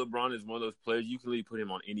LeBron is one of those players you can really put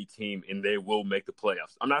him on any team and they will make the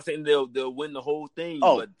playoffs. I'm not saying they'll win the whole thing,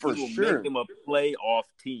 but for will sure. make them a playoff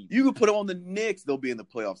team. You can put him on the Knicks; they'll be in the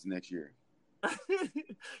playoffs next year.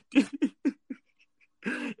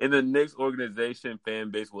 and the Knicks organization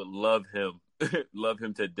fan base would love him, love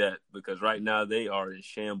him to death because right now they are in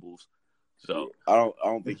shambles. So I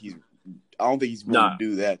don't think he's willing nah, to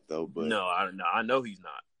do that though. But no, I know he's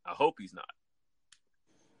not. I hope he's not.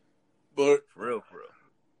 But for real.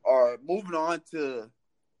 All right, moving on to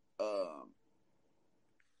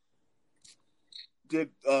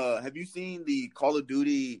have you seen the Call of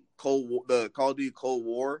Duty Cold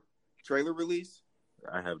War trailer release?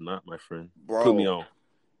 I have not, my friend. Bro, put me on.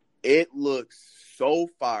 It looks so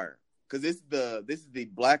fire because this is the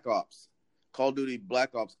Black Ops Call of Duty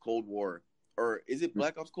Black Ops Cold War, or is it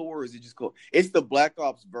Black Ops Cold War? Or is it just Cold? It's the Black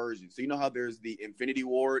Ops version. So you know how there's the Infinity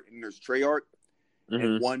Ward and there's Treyarch,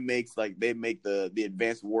 and one makes they make the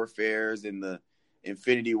Advanced Warfares and the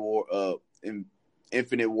Infinity War,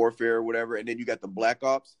 Infinite Warfare or whatever, and then you got the Black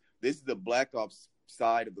Ops. This is the Black Ops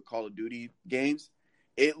side of the Call of Duty games.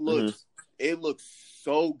 It looks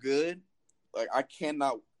so good. Like I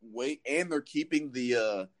cannot wait. And they're keeping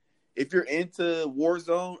the if you're into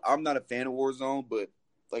Warzone, I'm not a fan of Warzone, but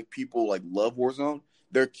like people like love Warzone.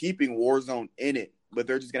 They're keeping Warzone in it, but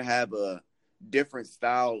they're just gonna have a different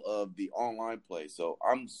style of the online play. So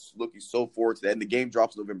I'm looking so forward to that. And the game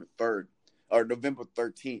drops November 3rd or November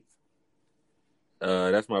 13th.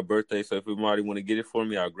 That's my birthday, so if anybody want to get it for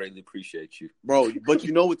me, I'll greatly appreciate you, bro. But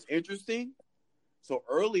you know what's interesting? So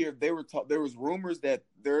earlier there was rumors that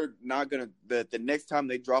they're not gonna that the next time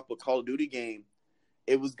they drop a Call of Duty game,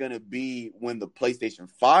 it was gonna be when the PlayStation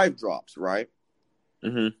 5 drops, right?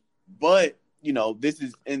 But you know this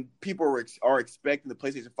is and people are expecting the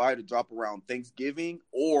PlayStation 5 to drop around Thanksgiving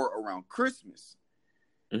or around Christmas.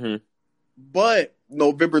 But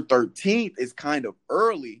November 13th is kind of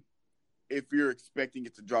early if you're expecting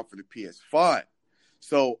it to drop for the PS5.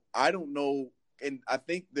 So I don't know. And I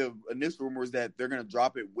think the initial rumor is that they're going to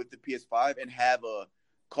drop it with the PS5 and have a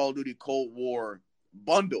Call of Duty Cold War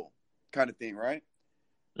bundle kind of thing, right?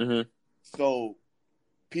 So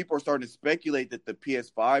people are starting to speculate that the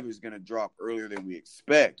PS5 is going to drop earlier than we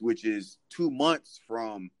expect, which is 2 months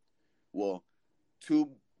from,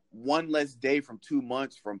 one less day from 2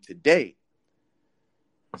 months from today.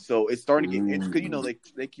 So it's starting to get interesting because, you know,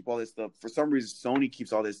 they keep all this stuff. For some reason, Sony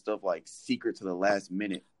keeps all this stuff like secret to the last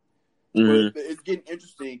minute. But it's getting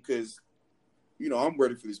interesting because, you know, I'm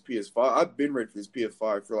ready for this PS5. I've been ready for this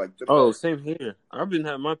PS5 for like same here. I've been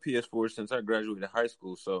having my PS4 since I graduated high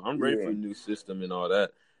school, so I'm ready for a new system and all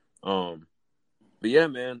that. But yeah,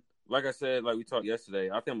 man, like I said, like we talked yesterday,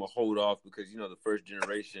 I think I'm gonna hold off because, you know, the first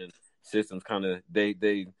generation systems kind of they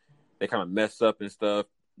kind of mess up and stuff.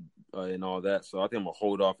 And all that, so I think I'm gonna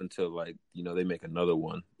hold off until like, you know, they make another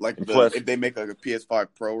one. Like if they make like a PS5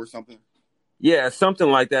 Pro or something. Yeah, something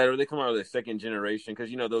like that, or they come out with a second generation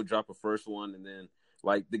because, you know, they'll drop a first one and then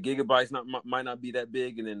like the gigabytes might not be that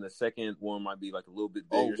big, and then the second one might be like a little bit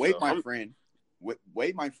bigger. Oh, wait, my friend.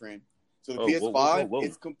 So the PS5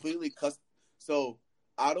 it's completely custom. So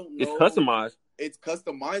I don't know. It's customized. It's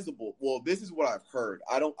customizable. Well, this is what I've heard.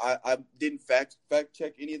 I didn't fact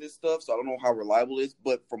check any of this stuff, so I don't know how reliable it is.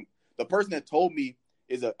 But from the person that told me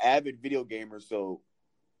is an avid video gamer, so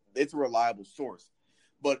it's a reliable source.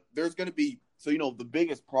 But there's going to be, so, you know, the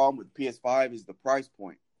biggest problem with PS5 is the price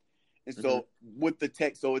point. And so with the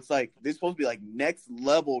tech, so it's like, this is supposed to be like next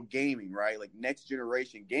level gaming, right? Like next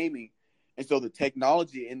generation gaming. And so the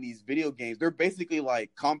technology in these video games, they're basically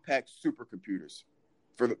like compact supercomputers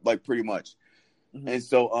for like pretty much. And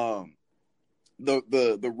so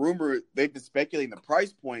the rumor, they've been speculating the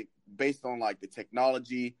price point based on like the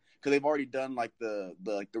technology, because they've already done like the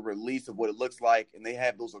release of what it looks like, and they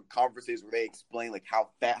have those conferences where they explain like how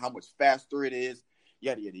much faster it is,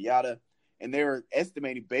 yada yada yada, and they're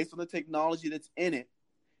estimating based on the technology that's in it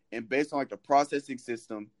and based on like the processing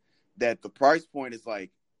system that the price point is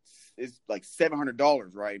like $700,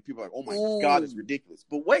 right? And people are like, oh my God, it's ridiculous.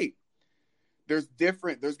 But wait, there's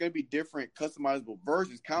going to be different customizable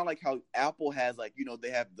versions, kind of like how Apple has, like, you know,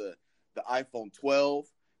 they have the iPhone 12.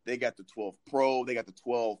 They got the 12 Pro. They got the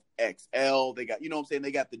 12 XL. They got, you know what I'm saying?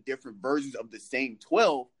 They got the different versions of the same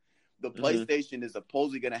 12. The PlayStation is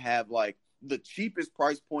supposedly going to have, like, the cheapest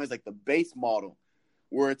price point is, like, the base model,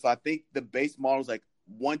 where it's, I think the base model is, like,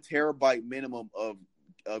 1 terabyte minimum of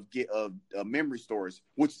memory storage,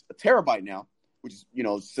 which is a terabyte now, which is, you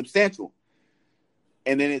know, substantial.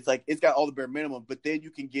 And then it's, like, it's got all the bare minimum, but then you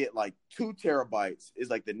can get, like, 2 terabytes is,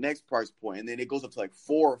 like, the next price point. And then it goes up to, like,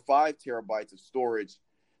 4 or 5 terabytes of storage.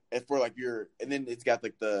 And for like and then it's got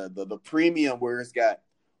like the premium where it's got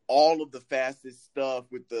all of the fastest stuff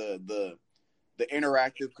with the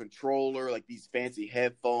interactive controller, like these fancy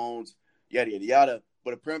headphones, yada yada yada.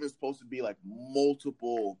 But apparently there's supposed to be like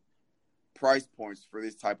multiple price points for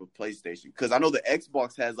this type of PlayStation, because I know the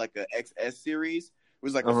Xbox has like a XS series,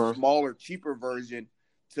 which is like a smaller, cheaper version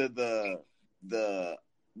to the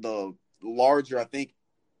larger, I think,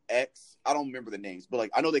 X. I don't remember the names, but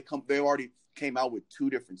like I know they already came out with 2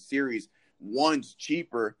 different series. One's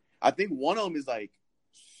cheaper. I think one of them is like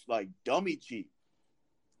dummy cheap.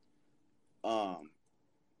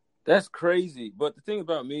 That's crazy. But the thing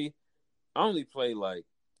about me, I only play like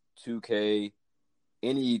 2K.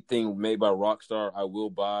 Anything made by Rockstar, I will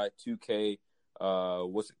buy. 2K,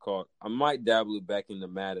 what's it called? I might dabble it back into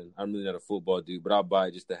Madden. I'm really not a football dude, but I'll buy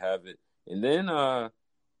it just to have it. And then,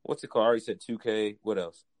 what's it called? I already said 2K. What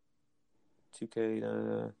else?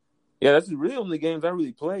 2K. Yeah, that's really only games I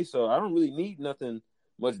really play, so I don't really need nothing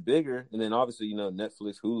much bigger. And then obviously,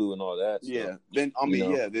 Netflix, Hulu, and all that. So, yeah. Then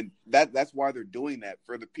then that's why they're doing that.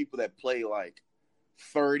 For the people that play like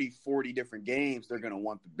 30, 40 different games, they're gonna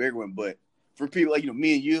want the bigger one. But for people like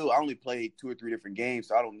me and you, I only play 2 or 3 different games,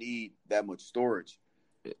 so I don't need that much storage.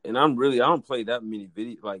 And I don't play that many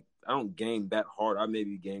video. Like I don't game that hard. I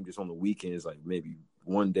maybe game just on the weekends, like maybe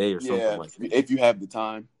one day or something like that. If you have the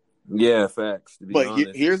time. Yeah, facts. But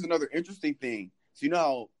here's another interesting thing. So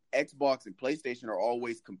how Xbox and PlayStation are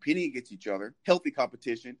always competing against each other, healthy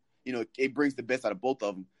competition. It brings the best out of both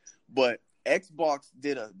of them. But Xbox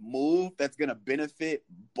did a move that's going to benefit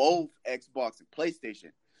both Xbox and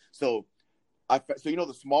PlayStation. So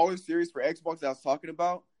the smaller series for Xbox that I was talking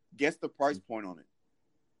about, guess the price point on it.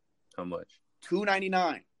 How much?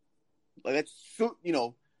 $299. Like that's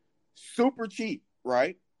super cheap,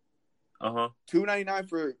 right? $299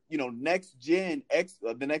 for next gen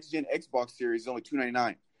the next gen Xbox series is only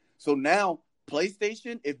 $299. So now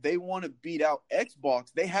PlayStation, if they want to beat out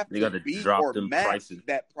Xbox, they have to beat or match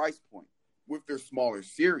that price point with their smaller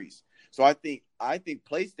series. So I think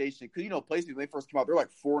PlayStation, because PlayStation when they first came out, they're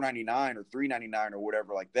like $499 or $399 or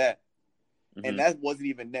whatever like that, and that wasn't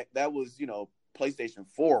even that was PlayStation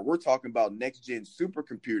 4. We're talking about next gen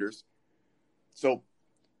supercomputers. So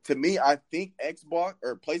to me, I think Xbox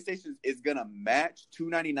or PlayStation is gonna match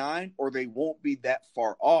 $299, or they won't be that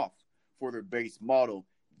far off for their base model.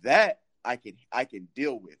 That I can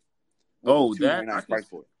deal with.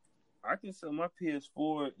 I can sell my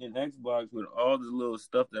PS4 and Xbox with all the little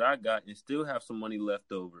stuff that I got and still have some money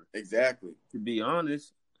left over. Exactly. To be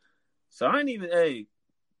honest, so I ain't even. Hey,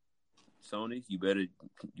 Sony, you better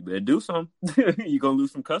do something. You gonna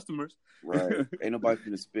lose some customers, right? Ain't nobody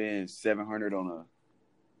gonna spend $700 on a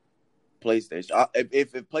PlayStation.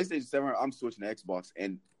 If PlayStation 700, I'm switching to Xbox,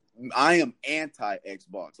 and I am anti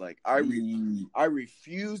Xbox. Like I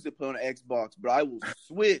refuse to play on an Xbox, but I will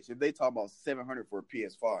switch if they talk about $700 for a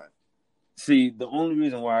PS5. See, the only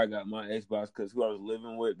reason why I got my Xbox because who I was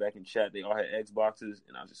living with back in chat, they all had Xboxes,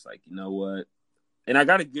 and I was just like, you know what? And I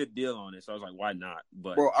got a good deal on it, so I was like, why not?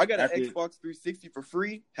 But bro, I got an Xbox 360 for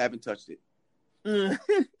free. Haven't touched it.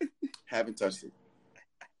 Haven't touched it.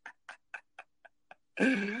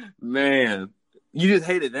 Man, you just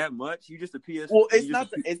hate it that much? You just a PS? Well,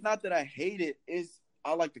 it's not that I hate it.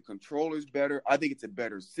 I like the controllers better. I think it's a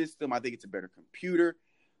better system. I think it's a better computer.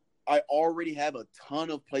 I already have a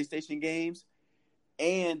ton of PlayStation games,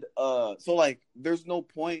 and so like, there's no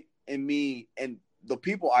point in me and the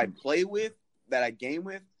people I play with that I game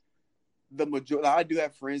with. The majority, I do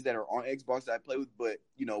have friends that are on Xbox that I play with, but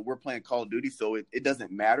we're playing Call of Duty, so it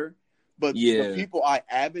doesn't matter. But the people I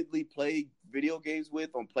avidly play video games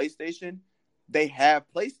with on PlayStation, they have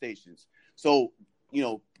PlayStations. So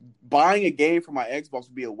buying a game for my Xbox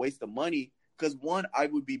would be a waste of money. Because one, I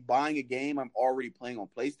would be buying a game I'm already playing on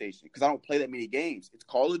PlayStation because I don't play that many games. It's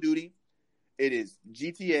Call of Duty, it is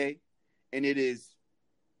GTA, and it is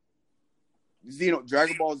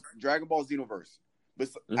Dragon Ball Xenoverse. But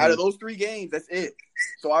out of those 3 games, that's it.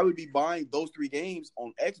 So I would be buying those 3 games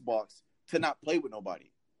on Xbox to not play with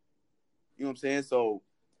nobody. You know what I'm saying? So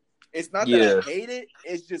it's not that I hate it;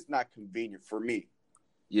 it's just not convenient for me.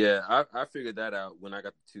 Yeah, I figured that out when I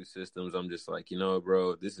got the 2 systems. I'm just like,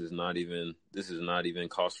 bro, this is not even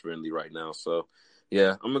cost friendly right now. So,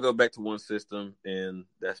 yeah, I'm gonna go back to one system, and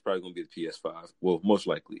that's probably gonna be the PS5. Well, most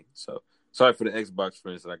likely. So, sorry for the Xbox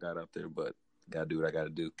friends that I got out there, but gotta do what I gotta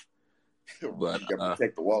do. But you gotta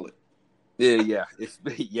protect the wallet. Yeah,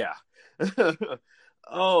 yeah.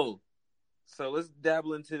 Oh, so let's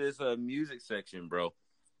dabble into this music section, bro.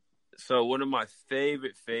 So one of my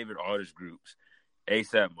favorite artist groups,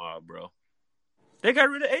 ASAP Mob, bro. They got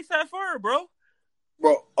rid of ASAP Ferg, bro.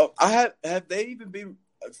 Bro, have they even been?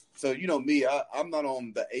 So me, I'm not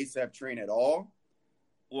on the ASAP train at all.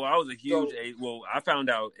 Well, I was a huge I found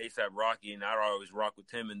out ASAP Rocky, and I always rock with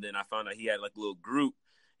him, and then I found out he had like a little group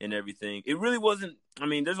and everything. It really wasn't. I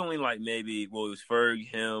mean, there's only like maybe it was Ferg,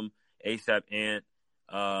 him, ASAP Ant.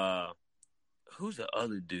 Who's the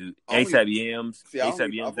other dude? I only ASAP Yams. see.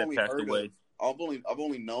 ASAP Yams I've that only passed heard of. away. I've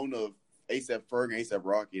only known of ASAP Ferg and ASAP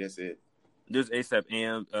Rocky. That's it. There's ASAP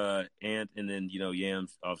Ant, and then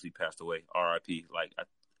Yams obviously passed away. R.I.P. Like, I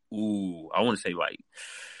want to say like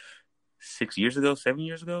 6 years ago, 7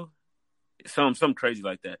 years ago, some crazy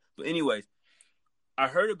like that. But anyways, I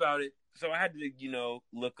heard about it, so I had to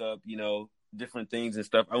look up different things and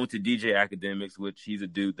stuff. I went to DJ Academics, which he's a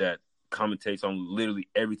dude that commentates on literally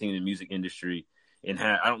everything in the music industry, and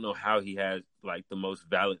I don't know how he has like the most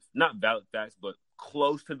not valid facts, but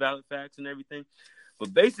close to valid facts and everything.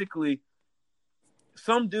 But basically,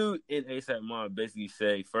 some dude in ASAP Mob basically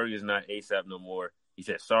said Ferg is not ASAP no more. He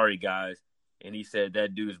said, sorry, guys. And he said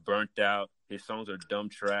that dude is burnt out. His songs are dumb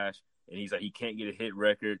trash. And he's like, he can't get a hit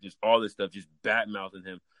record. Just all this stuff, just bad-mouthing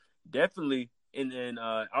him. Definitely. And then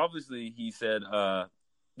obviously he said,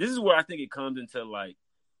 this is where I think it comes into like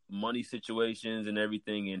money situations and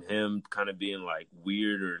everything, and him kind of being like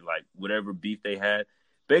weird or like whatever beef they had.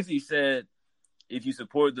 Basically said, if you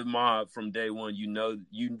support the mob from day one,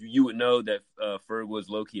 you would know that Ferg was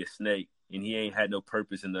low-key a snake, and he ain't had no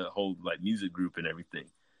purpose in the whole like music group and everything.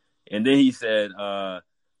 And then he said,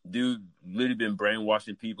 dude literally been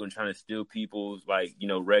brainwashing people and trying to steal people's like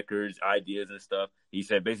records, ideas and stuff. He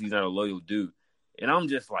said basically he's not a loyal dude. And I'm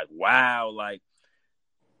just like, wow, like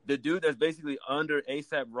the dude that's basically under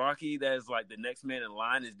ASAP Rocky, that's like the next man in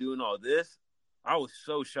line, is doing all this. I was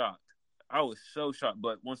so shocked.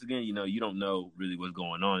 But once again, you don't know really what's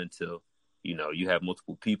going on until, you have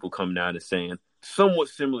multiple people coming out and saying somewhat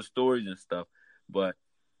similar stories and stuff. But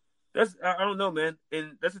I don't know, man.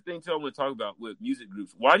 And that's the thing, too, I want to talk about with music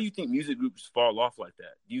groups. Why do you think music groups fall off like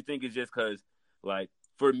that? Do you think it's just because, like,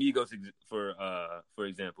 for Migos, for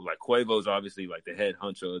example, like Quavo's obviously like the head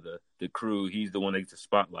honcho of the crew. He's the one that gets the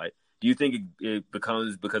spotlight. Do you think it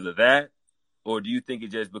becomes because of that? Or do you think it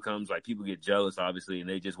just becomes like people get jealous, obviously, and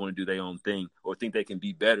they just want to do their own thing or think they can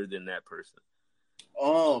be better than that person?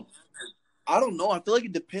 I don't know. I feel like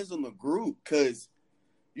it depends on the group because,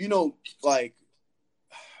 like,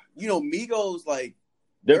 Migos, like,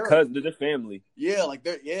 they're family. Yeah, like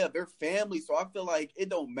they're family. So I feel like it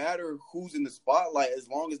don't matter who's in the spotlight as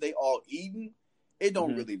long as they all eating. It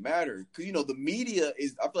don't really matter because the media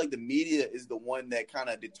is. I feel like the media is the one that kind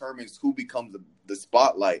of determines who becomes the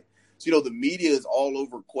spotlight. So the media is all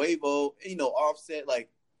over Quavo. Offset,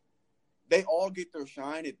 like they all get their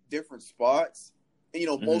shine at different spots.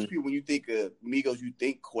 And most people, when you think of Migos, you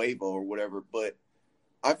think Quavo or whatever. But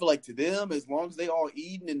I feel like to them, as long as they all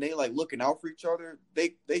eating and they like looking out for each other,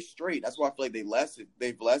 they straight. That's why I feel like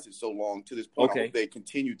they've lasted so long to this point. Okay. I hope they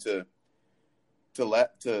continue to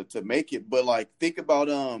make it. But like think about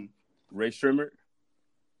Ray Shrimmer.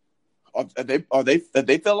 Are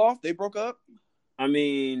they fell off? They broke up? I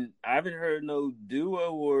mean, I haven't heard no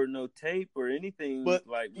duo or no tape or anything. But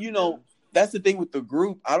like that's the thing with the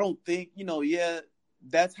group. I don't think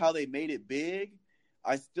that's how they made it big.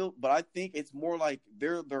 But I think it's more like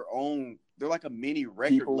they're their own. They're like a mini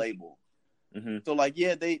record label. Mm-hmm. So like,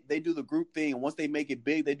 they do the group thing, and once they make it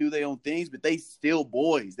big, they do their own things. But they still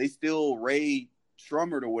boys. They still Ray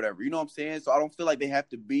Shrummer or whatever. You know what I'm saying? So I don't feel like they have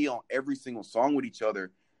to be on every single song with each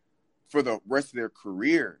other for the rest of their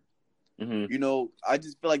career. Mm-hmm. I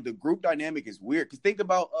just feel like the group dynamic is weird. Because think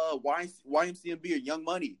about YMCMB or Young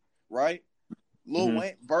Money, right? Lil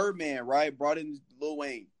Wayne, Birdman, right? Brought in Lil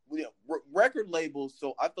Wayne. Record labels.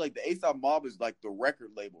 So I feel like the ASAP Mob is like the record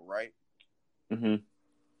label, right? Mm-hmm.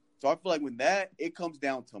 So I feel like when it comes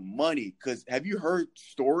down to money. Because have you heard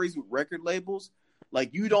stories with record labels?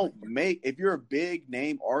 Like you don't if you're a big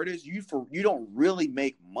name artist, you don't really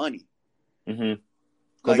make money. Mm-hmm.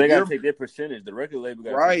 Because they got to take their percentage. The record label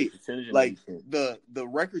got to take their percentage. Like the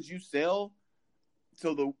records you sell.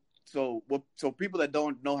 So people that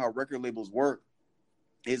don't know how record labels work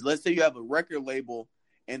is, let's say you have a record label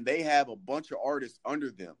and they have a bunch of artists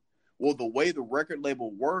under them. Well, the way the record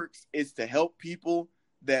label works is to help people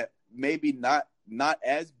that maybe not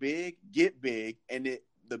as big get big, and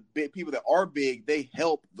the big people that are big, they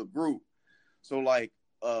help the group. So like,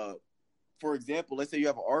 for example, let's say you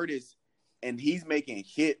have an artist and he's making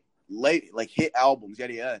hit albums,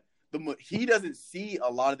 yada yada. He doesn't see a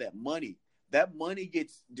lot of that money. That money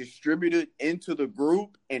gets distributed into the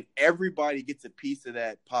group, and everybody gets a piece of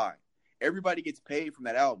that pie. Everybody gets paid from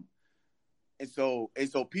that album. And so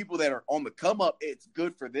people that are on the come up, it's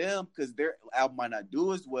good for them because their album might not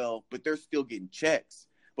do as well, but they're still getting checks.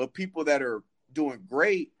 But people that are doing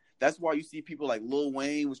great, that's why you see people like Lil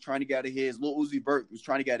Wayne was trying to get out of his, Lil Uzi Vert was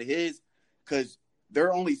trying to get out of his, because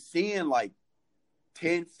they're only seeing like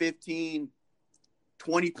 10, 15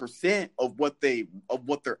 20% of what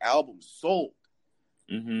their albums sold,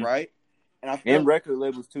 right? And I feel record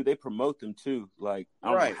labels too, they promote them too. Like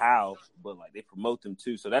I don't know how, but like they promote them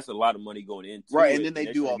too. So that's a lot of money going into right. it. And then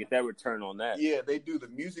they do get that return on that. Yeah, they do the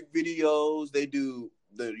music videos, they do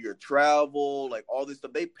your travel, like all this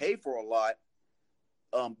stuff. They pay for a lot.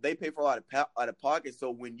 They pay for a lot out of pocket. So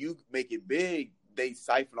when you make it big, they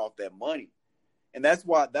siphon off that money. And that's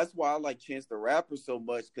why I like Chance the Rapper so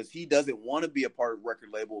much, because he doesn't want to be a part of a record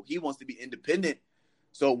label. He wants to be independent.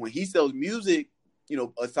 So when he sells music, you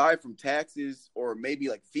know, aside from taxes or maybe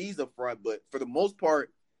like fees up front, but for the most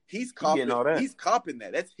part, he's copping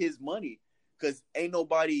that. That's his money, because ain't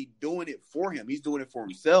nobody doing it for him. He's doing it for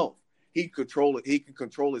himself. He can control it. He can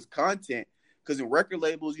control his content, because in record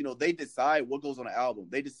labels, you know, they decide what goes on the album.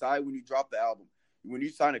 They decide when you drop the album. When you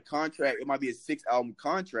sign a contract, it might be a 6-album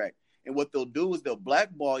contract. And what they'll do is they'll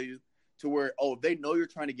blackball you to where, if they know you're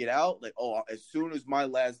trying to get out, like, as soon as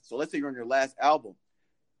so let's say you're on your last album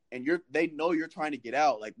and they know you're trying to get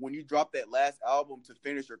out. Like when you drop that last album to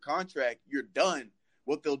finish your contract, you're done.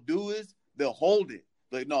 What they'll do is they'll hold it.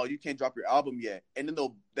 Like, no, you can't drop your album yet. And then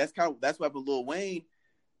that's what happened with Lil Wayne.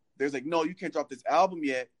 There's like, no, you can't drop this album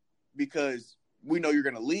yet because we know you're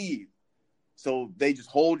going to leave. So they just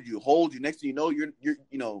hold you. Next thing you know, you're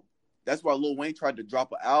you know, that's why Lil Wayne tried to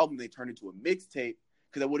drop an album. They turned it into a mixtape,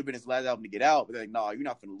 because that would have been his last album to get out. But they're like, no, you're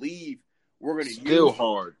not going to leave. We're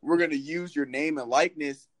going to use your name and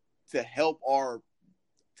likeness to help our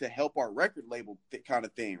record label kind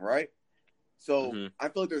of thing, right? So I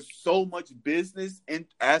feel like there's so much business and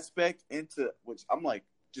aspect into, which I'm like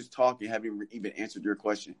just talking, haven't even answered your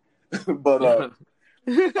question. But I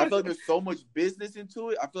feel like there's so much business into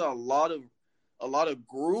it. I feel like a lot of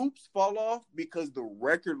groups fall off because the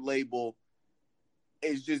record label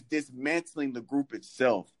is just dismantling the group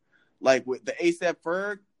itself. Like with the A$AP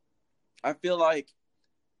Ferg, I feel like,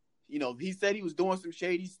 you know, he said he was doing some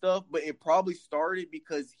shady stuff, but it probably started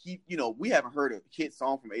because we haven't heard a hit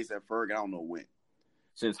song from A$AP Ferg, and I don't know when.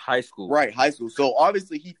 Since high school. Right, high school. So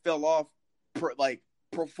obviously he fell off,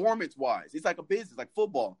 performance-wise. It's like a business, like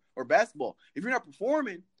football or basketball. If you're not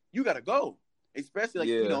performing, you got to go. Especially,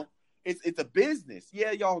 you know, it's a business.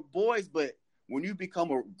 Yeah, y'all boys, but when you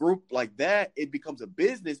become a group like that, it becomes a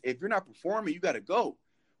business. If you're not performing, you got to go.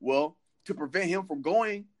 Well, to prevent him from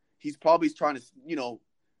going, he's probably trying to, you know,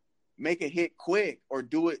 make a hit quick or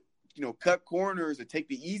do it, you know, cut corners or take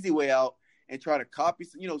the easy way out and try to copy.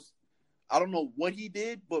 You know, I don't know what he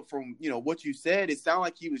did, but from, you know, what you said, it sounded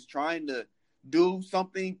like he was trying to do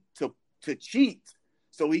something to cheat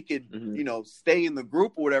so he could, you know, stay in the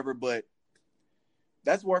group or whatever. But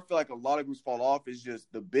that's where I feel like a lot of groups fall off, is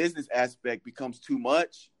just the business aspect becomes too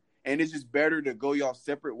much. And it's just better to go y'all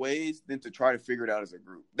separate ways than to try to figure it out as a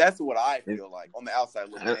group. That's what I feel like on the outside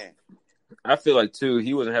looking in. I feel like, too,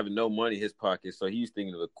 he wasn't having no money in his pocket, so he was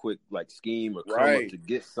thinking of a quick, like, scheme or come up to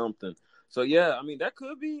get something. So, yeah, I mean, that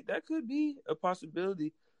could be a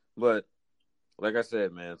possibility. But, like I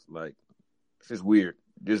said, man, it's just weird.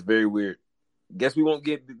 Just very weird. Guess we won't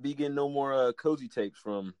be getting no more cozy tapes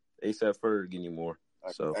from A$AP Ferg anymore.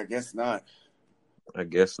 So I guess not.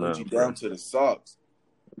 Put you down to the socks.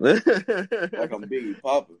 Like I'm Biggie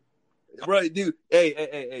Papa. Right, dude.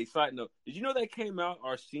 Hey, side note. Did you know that came out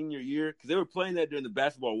our senior year? Because they were playing that during the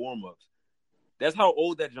basketball warm-ups. That's how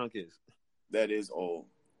old that junk is. That is old.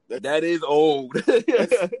 That is old.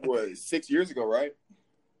 That's, what, 6 years ago, right?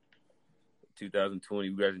 2020.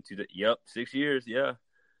 We graduated. Yep, 6 years. Yeah.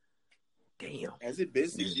 Damn. Has it been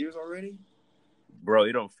 6 years already? Bro,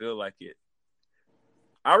 it don't feel like it.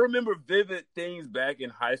 I remember vivid things back in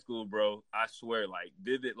high school, bro. I swear,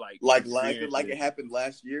 vivid, like it happened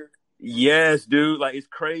last year. Yes, dude. Like, it's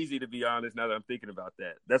crazy, to be honest, now that I'm thinking about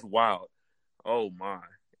that. That's wild. Oh my,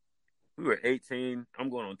 we were 18. I'm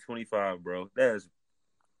going on 25, bro.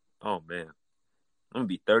 Oh man, I'm gonna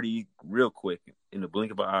be 30 real quick in the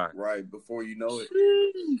blink of an eye. Right before you know it.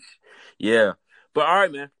 Yeah, but all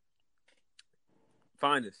right, man.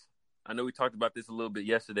 Find us. I know we talked about this a little bit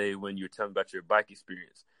yesterday when you were telling about your bike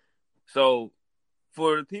experience. So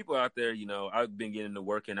for the people out there, you know, I've been getting to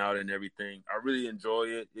working out and everything. I really enjoy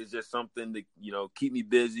it. It's just something to, you know, keep me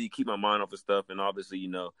busy, keep my mind off of stuff, and obviously, you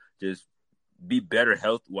know, just be better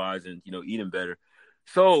health-wise and, you know, eating better.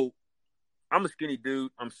 So I'm a skinny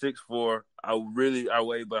dude. I'm 6'4". I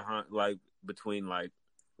weigh between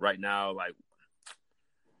right now,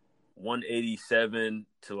 187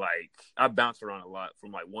 to I bounce around a lot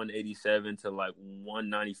from 187 to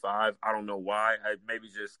 195. I don't know why. Maybe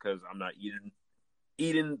just because I'm not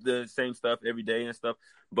eating the same stuff every day and stuff.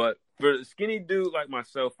 But for a skinny dude like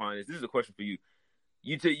myself, this is a question for you.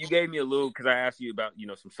 You gave me a little, because I asked you about, you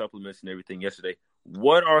know, some supplements and everything yesterday.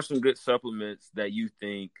 what are some good supplements that you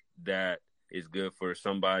think that is good for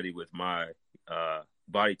somebody with my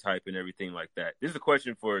body type and everything like that? This is a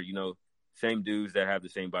question for, same dudes that have the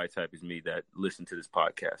same body type as me that listen to this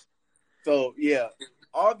podcast. So, yeah,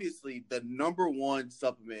 obviously the number one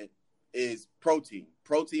supplement is protein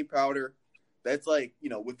powder. That's like,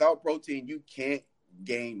 without protein, you can't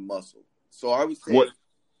gain muscle. So I would say,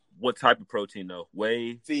 what type of protein though?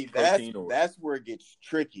 Whey protein? That's where it gets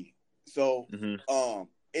tricky. So,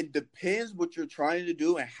 it depends what you're trying to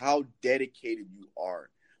do and how dedicated you are.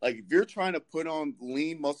 Like, if you're trying to put on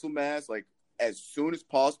lean muscle mass, like as soon as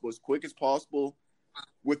possible, as quick as possible,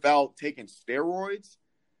 without taking steroids,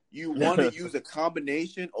 you want to use a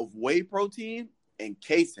combination of whey protein and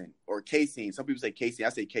casein or casein. Some people say casein. I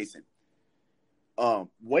say casein.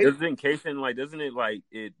 Doesn't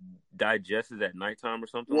it digests at nighttime or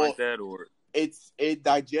something like that, or it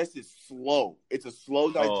digests slow. It's a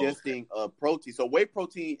slow digesting protein. So whey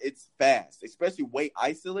protein, it's fast, especially whey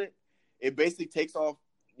isolate. It basically takes off,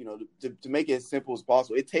 to make it as simple as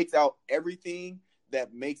possible. It takes out everything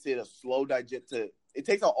that makes it a slow digest. It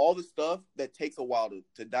takes out all the stuff that takes a while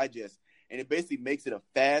to digest, and it basically makes it a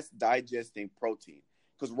fast digesting protein.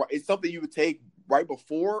 Because it's something you would take right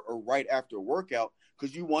before or right after a workout,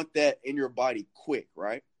 because you want that in your body quick,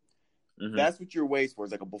 right? Mm-hmm. That's what your whey's for.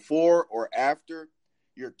 It's like a before or after.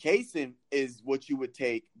 Your casein is what you would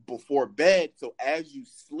take before bed. So as you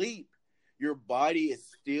sleep, your body is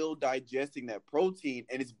still digesting that protein,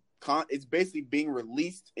 and it's basically being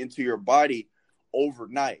released into your body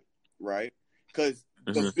overnight, right? Because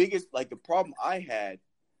the biggest, the problem I had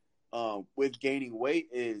with gaining weight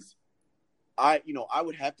is I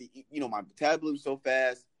would have to eat, my metabolism so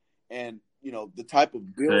fast, and the type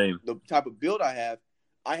of build I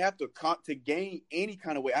have to gain any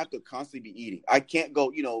kind of weight, I have to constantly be eating. I can't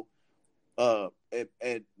go, at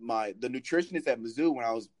the nutritionist at Mizzou, when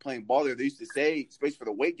I was playing ball there, they used to say, especially for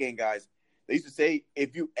the weight gain guys, they used to say,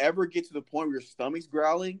 if you ever get to the point where your stomach's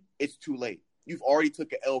growling, it's too late. You've already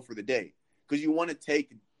took an L for the day, because you want to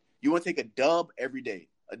take a dub every day.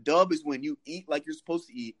 A dub is when you eat like you're supposed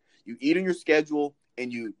to eat. You eat on your schedule,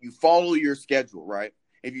 and you follow your schedule, right?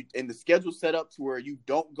 And the schedule set up to where you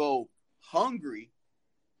don't go hungry,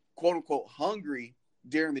 quote unquote hungry,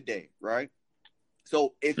 during the day, right?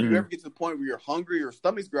 So if you ever get to the point where you're hungry, your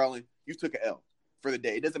stomach's growling, you took an L for the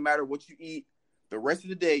day. It doesn't matter what you eat. The rest of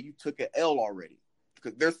the day, you took an L already.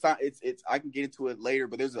 Because there's it's I can get into it later,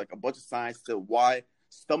 but there's like a bunch of signs to why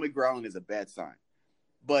stomach growling is a bad sign.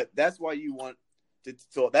 But that's why you want to.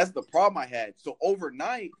 So that's the problem I had. So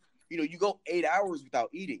overnight, you go 8 hours without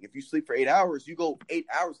eating. If you sleep for 8 hours, you go 8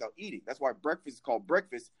 hours without eating. That's why breakfast is called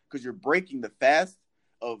breakfast, because you're breaking the fast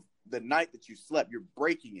of the night that you slept. You're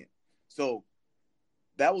breaking it. So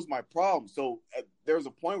that was my problem. So there was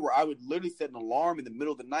a point where I would literally set an alarm in the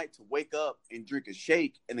middle of the night to wake up and drink a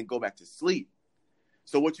shake and then go back to sleep.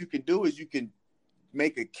 So what you can do is you can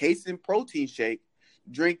make a casein protein shake,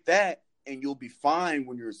 drink that, and you'll be fine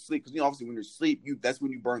when you're asleep. Because obviously when you're asleep, that's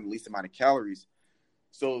when you burn the least amount of calories.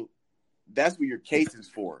 So that's what your casein's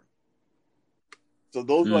for. So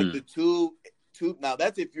those are like the two. Now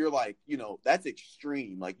that's if you're like, that's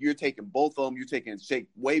extreme. Like you're taking both of them. You're taking a shake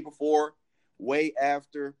way before, way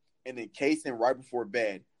after, and then casein right before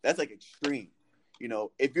bed. That's like extreme.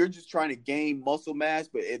 If you're just trying to gain muscle mass,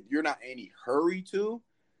 but if you're not in any hurry to,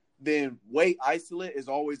 then whey isolate is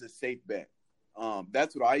always a safe bet.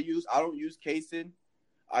 That's what I use. I don't use casein.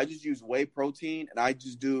 I just use whey protein, and I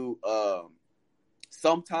just do.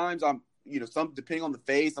 Sometimes I'm, depending on the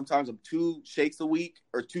phase. Sometimes I'm 2 shakes a week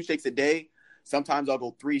or 2 shakes a day. Sometimes I'll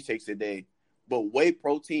go 3 shakes a day. But whey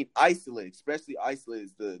protein isolate, especially isolate,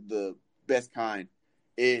 is the best kind.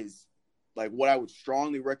 Is like what I would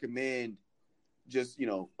strongly recommend. Just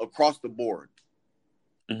across the board.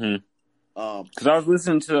 Because I was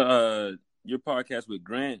listening to your podcast with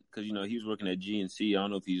Grant, because he was working at GNC. I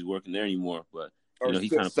don't know if he's working there anymore, but he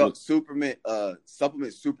kind of supplement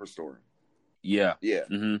superstore. Yeah.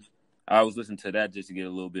 I was listening to that just to get a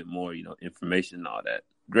little bit more, information and all that.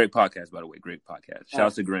 Great podcast, by the way. Great podcast. Shout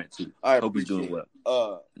out to Grant too. I hope he's doing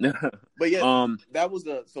well. But yeah, that was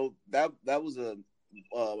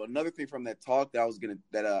another thing from that talk that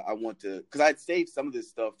I want to, because I'd saved some of this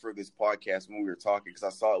stuff for this podcast when we were talking, because I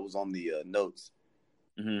saw it was on the notes.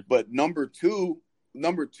 But number two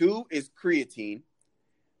is creatine.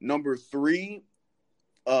 Number 3,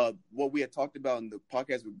 what we had talked about in the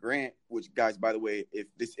podcast with Grant, which, guys, by the way, if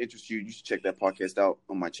this interests you, you should check that podcast out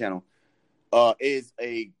on my channel, is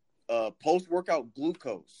a post-workout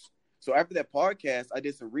glucose. So after that podcast, I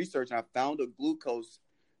did some research, and I found a glucose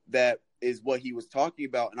that is what he was talking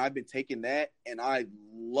about, and I've been taking that, and I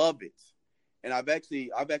love it. and I've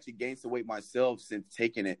actually gained some weight myself since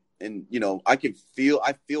taking it. And I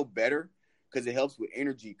feel better because it helps with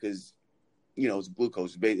energy because it's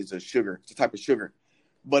glucose. It's a sugar. It's a type of sugar.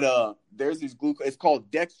 But there's this glucose. It's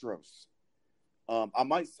called dextrose.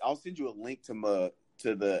 I'll send you a link to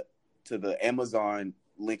the Amazon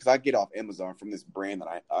link because I get off Amazon from this brand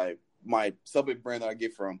that my Subway brand that I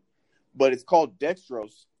get from, but it's called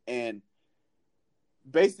dextrose. And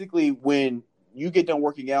basically, when you get done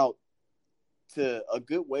working out, a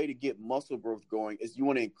good way to get muscle growth going is you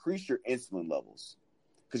want to increase your insulin levels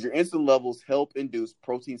because your insulin levels help induce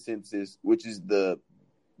protein synthesis, which is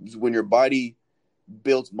when your body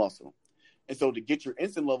builds muscle. And so to get your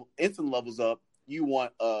insulin levels up, you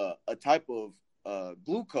want a type of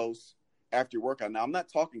glucose after your workout. Now, I'm not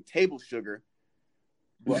talking table sugar,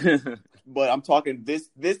 but I'm talking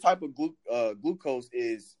this type of glucose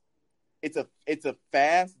is it's a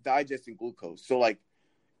fast digesting glucose. So like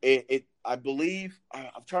I believe I'm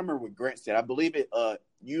trying to remember what Grant said. I believe it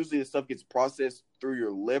usually the stuff gets processed through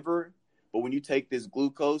your liver, but when you take this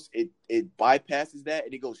glucose, it bypasses that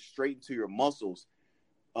and it goes straight into your muscles.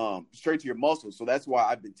 So that's why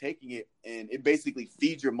I've been taking it, and it basically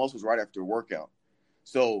feeds your muscles right after a workout.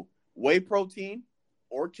 So whey protein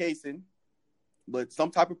or casein, but some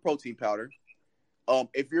type of protein powder.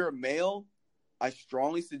 If you're a male, I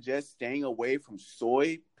strongly suggest staying away from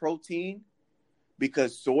soy protein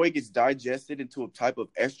because soy gets digested into a type of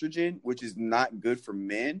estrogen, which is not good for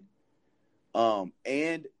men.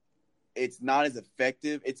 And it's not as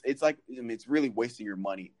effective. It's like, it's really wasting your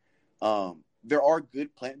money. There are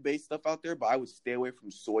good plant-based stuff out there, but I would stay away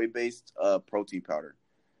from soy-based protein powder,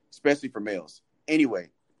 especially for males. Anyway,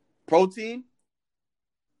 protein,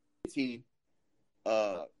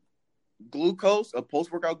 glucose, a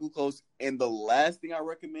post-workout glucose, and the last thing I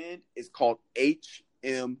recommend is called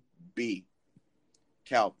HMB.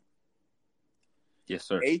 Calvin. Yes,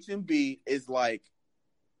 sir. HMB is like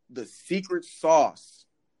the secret sauce.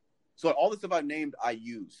 So all the stuff I named, I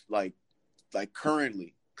use like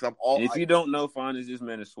currently. If you don't know, fine as this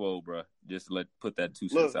man is swole, bro. Just put that 2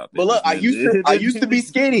 cents out there. But look, I used to be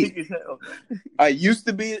skinny. I used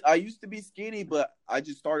to be skinny, but I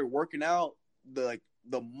just started working out. The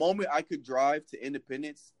moment I could drive to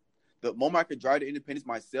Independence,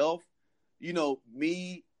 myself,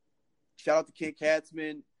 me. Shout out to Ken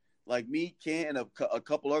Katzman, like me, Ken, and a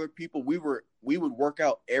couple other people. We would work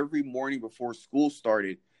out every morning before school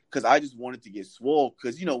started. Because I just wanted to get swole.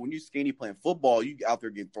 Because, when you're skinny playing football, you out there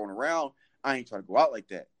getting thrown around. I ain't trying to go out like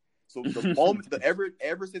that. So the moment,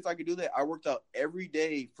 ever since I could do that, I worked out every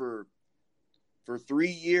day for 3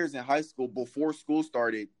 years in high school before school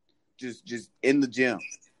started, just in the gym.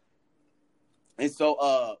 And so,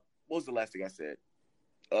 what was the last thing I said?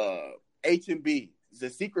 HMB, the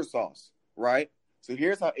secret sauce, right? So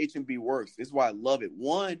here's how HMB works. This is why I love it.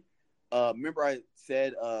 One, remember I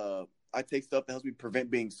said I take stuff that helps me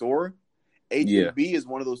prevent being sore. HMB is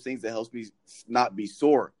one of those things that helps me not be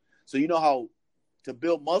sore. So you know how to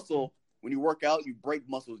build muscle, when you work out, you break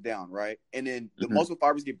muscles down, right? And then the muscle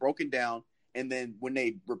fibers get broken down. And then when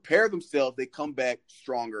they repair themselves, they come back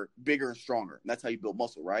stronger, bigger and stronger. And that's how you build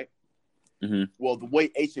muscle, right? Mm-hmm. Well, the way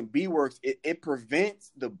HMB works, it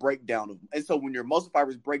prevents the breakdown of. And so when your muscle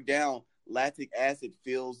fibers break down, lactic acid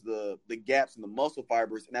fills the gaps in the muscle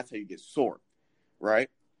fibers, and that's how you get sore, right?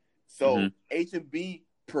 So HMB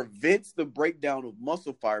prevents the breakdown of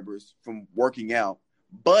muscle fibers from working out,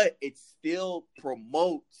 but it still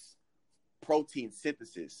promotes protein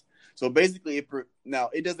synthesis. So basically, it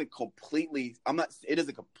doesn't completely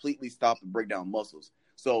stop the breakdown of muscles.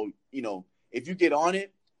 So, if you get on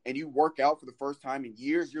it and you work out for the first time in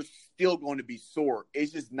years, you're still going to be sore.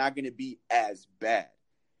 It's just not going to be as bad.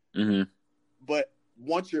 Mm-hmm. But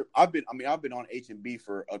I've been on HMB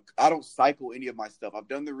I don't cycle any of my stuff. I've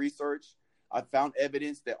done the research. I've found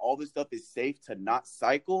evidence that all this stuff is safe to not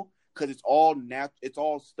cycle because it's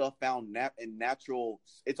all stuff found natural.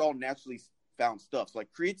 It's all naturally found stuff. So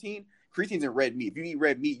like creatine's in red meat. If you eat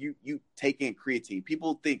red meat, you take in creatine.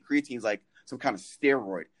 People think creatine is like some kind of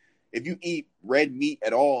steroid. If you eat red meat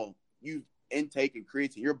at all, you intake in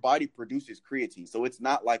creatine. Your body produces creatine, so it's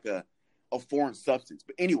not like a foreign substance.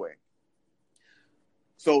 But anyway.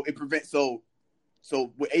 So it prevents. So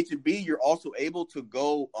with HMB, you're also able to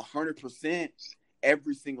go 100%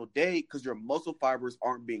 every single day because your muscle fibers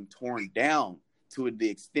aren't being torn down to the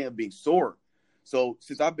extent of being sore. So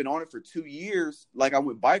since I've been on it for 2 years, like I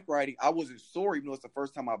went bike riding, I wasn't sore even though it's the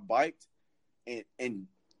first time I biked, and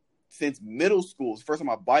since middle school, it's the first time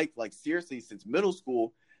I biked like seriously since middle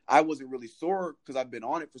school, I wasn't really sore because I've been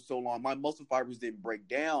on it for so long. My muscle fibers didn't break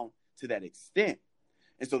down to that extent.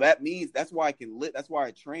 And so that means that's why I can live. That's why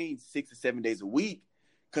I train 6 to 7 days a week,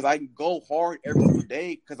 because I can go hard every single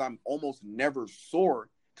day because I'm almost never sore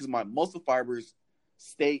because my muscle fibers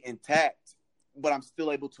stay intact, but I'm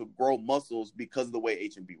still able to grow muscles because of the way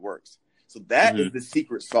HMB works. So that is the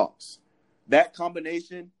secret sauce. That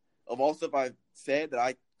combination of all stuff I've said that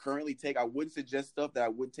I currently take, I wouldn't suggest stuff that I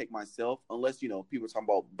wouldn't take myself unless, people are talking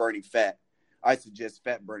about burning fat. I suggest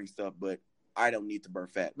fat burning stuff, but I don't need to burn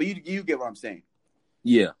fat. But you get what I'm saying.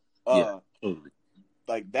 Yeah. Totally.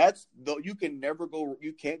 Like you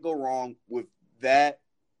can't go wrong with that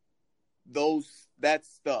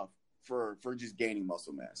stuff for just gaining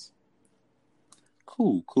muscle mass.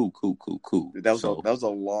 Cool. That was a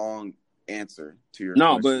long answer to your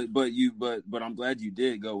question. but I'm glad you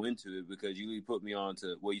did go into it, because you really put me on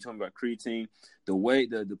to what you talking about creatine.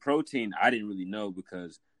 The protein I didn't really know,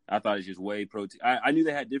 because I thought it's just whey protein. I knew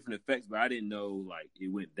they had different effects, but I didn't know like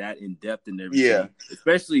it went that in depth and everything. Yeah.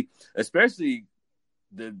 Especially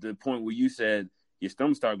the point where you said your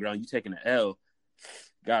stomach started growling, you taking an L.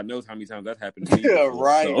 God knows how many times that's happened to me. Yeah, before,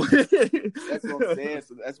 right. So. That's what I'm saying.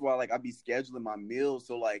 So that's why I be scheduling my meals.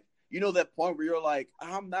 So that point where you're like,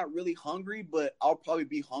 I'm not really hungry, but I'll probably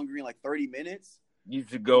be hungry in like 30 minutes. You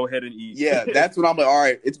should go ahead and eat. Yeah, that's when I'm like, all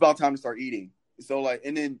right, it's about time to start eating. So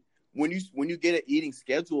and then when you get an eating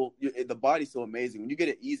schedule, the body's so amazing. When you get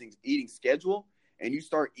an eating schedule and you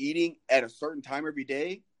start eating at a certain time every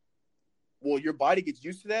day, well, your body gets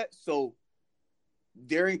used to that. So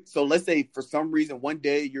let's say for some reason one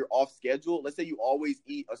day you're off schedule. Let's say you always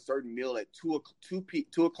eat a certain meal at 2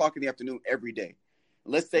 o'clock in the afternoon every day.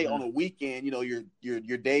 Let's say on a weekend,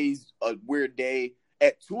 your day's a weird day.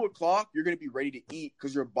 At 2 o'clock, you're gonna be ready to eat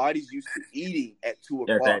because your body's used to eating at 2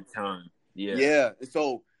 o'clock. At that time, yeah. Yeah.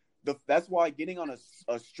 So that's why getting on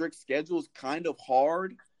a strict schedule is kind of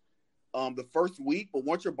hard the first week, but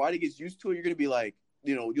once your body gets used to it, you're gonna be like,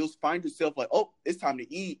 you'll find yourself like, oh, it's time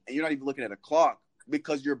to eat, and you're not even looking at a clock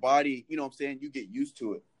because your body, you know what I'm saying, you get used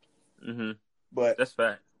to it. Mm-hmm. But that's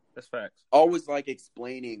facts. Always like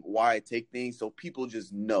explaining why I take things so people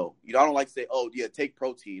just know. I don't like to say, oh yeah, take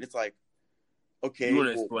protein. It's like, okay, you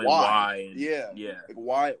want to explain why. Yeah. Like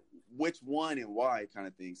why, which one and why kind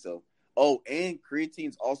of thing. So, and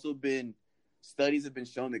creatine's also studies have been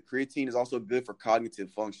shown that creatine is also good for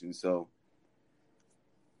cognitive function. So,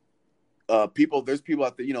 there's people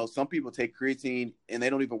out there, some people take creatine and they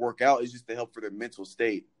don't even work out. It's just to help for their mental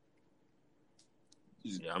state.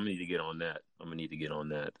 Yeah, I'm gonna need to get on that.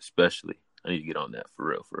 Especially, I need to get on that for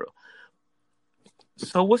real.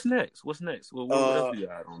 So what's next? What else we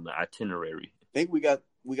got on the itinerary? I think we got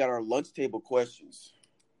our lunch table questions.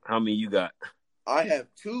 How many you got? I have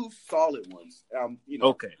 2 solid ones.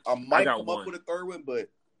 Okay. I might come up with a third one, but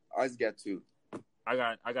I just got 2. I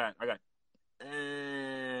got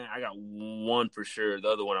one for sure. The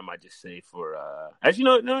other one I might just say for actually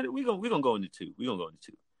no, we're gonna go into 2.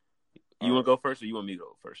 You want to go first, or you want me to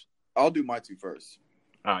go first? I'll do my 2 first.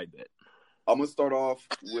 I bet. I'm gonna start off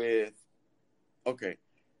with, okay.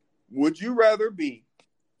 Would you rather be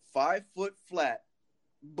 5 foot flat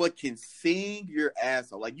but can sing your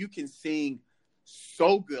ass off? Like you can sing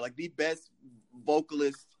so good, like the best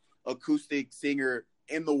vocalist, acoustic singer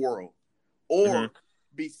in the world, or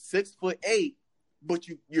be 6'8", but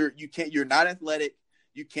you're not athletic,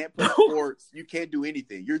 you can't play sports, you can't do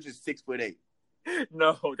anything. You're just 6'8".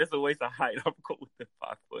 No, that's a waste of height. I'm going with the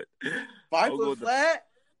 5 foot. 5 foot flat?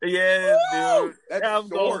 Yeah, dude. I'm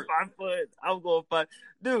going 5 foot. I'm going 5.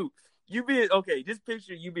 Dude, you being okay, just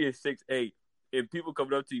picture you being 6'8" and people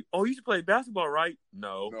coming up to you, oh, you should play basketball, right?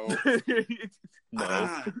 No.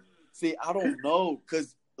 No. See, I don't know,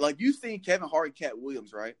 because like you've seen Kevin Hart and Cat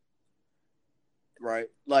Williams, right? Right?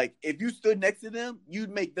 Like if you stood next to them, you'd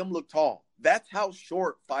make them look tall. That's how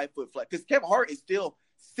short 5 foot flat. Because Kevin Hart is still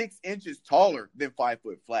 6 inches taller than 5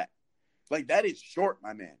 foot flat. Like that is short,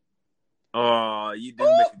 my man. Oh, you do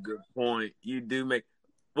make a good point. You do make.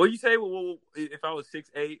 What you say? Well, if I was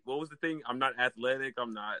 6'8", what was the thing? I'm not athletic.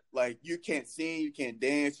 I'm not like you can't sing, you can't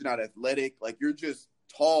dance. You're not athletic. Like you're just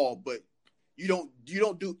tall, but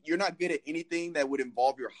you're not good at anything that would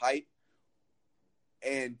involve your height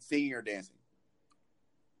and singing or dancing.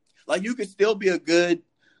 Like you could still be a good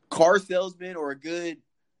car salesman or a good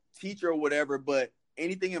teacher or whatever, but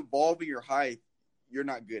anything involving your height, you're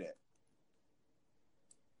not good at.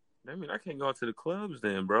 I mean, I can't go out to the clubs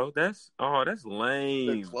then, bro. That's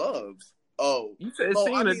lame. The clubs? Oh. You said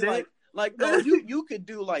singing a dance. Like no, you could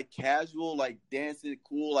do like casual, like dancing,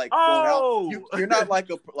 cool, like going out. You're not like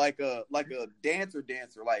a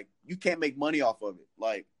dancer. Like you can't make money off of it.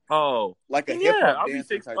 Like like a hip hop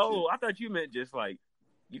dancer type shit. I thought you meant just like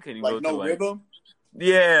you can't even like go no to rhythm.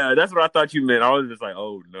 Yeah, that's what I thought you meant. I was just like,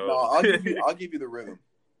 oh No, no. I'll give you the rhythm.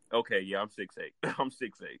 Okay, yeah, I'm 6'8". I'm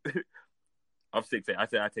 6'8". I'm 6'8". I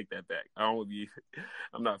said I take that back. I don't want to be.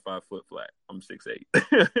 I'm not 5 foot flat. I'm 6'8".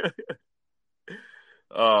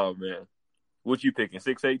 Oh man, what you picking?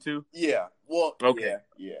 6'8" too? Yeah. Well, Okay,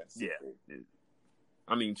 yeah. yeah.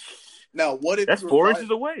 I mean, Now, what if that's you were 4 inches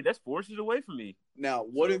away. That's 4 inches away from me. Now,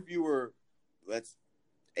 what So if you were? That's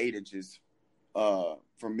 8 inches,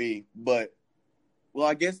 from me. But well,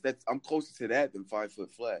 I guess I'm closer to that than 5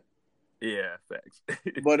 foot flat. yeah, facts.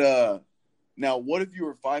 But now what if you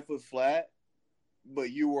were 5 foot flat,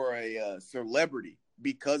 but you were a celebrity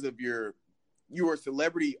because of you were a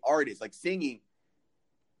celebrity artist, like singing,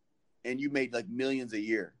 and you made like millions a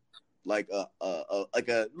year, like a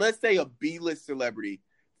let's say a B-list celebrity,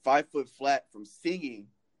 5 foot flat from singing,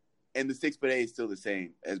 and the 6'8" is still the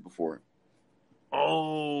same as before.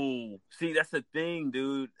 Oh, see, that's the thing,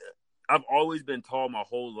 dude. I've always been tall my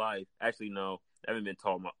whole life. Actually, no, I haven't been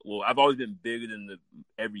tall. I've always been bigger than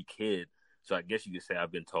every kid. So I guess you could say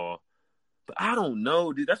I've been tall. But I don't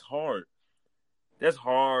know, dude. That's hard. That's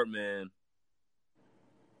hard, man.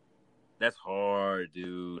 That's hard,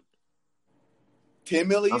 dude. 10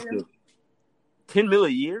 million, I'm still 10 mil a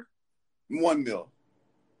year, 1 mil.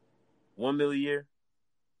 1 mil a year.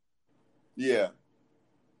 Yeah.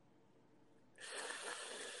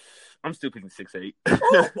 I'm still picking 6'8".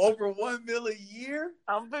 Over 1 mil a year?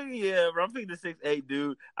 I'm picking the 6'8",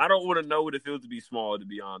 dude. I don't want to know what it feels to be small. To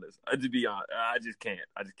be honest, I just can't.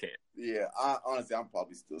 Yeah, honestly, I'm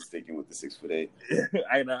probably still sticking with the 6'8".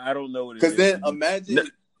 I don't know what it is. Because then imagine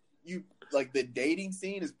you like the dating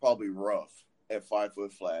scene is probably rough at 5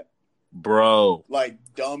 foot flat, bro. like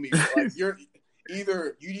dummy. Like you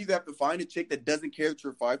either have to find a chick that doesn't care that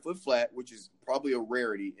you're 5 foot flat, which is probably a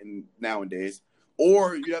rarity in nowadays,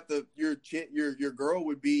 or you have to your girl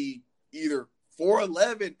would be either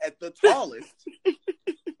 4'11" at the tallest.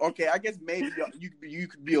 Okay, I guess maybe you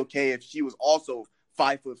could be okay if she was also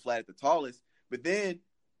 5 foot flat at the tallest, but then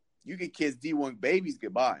you can kiss D1 babies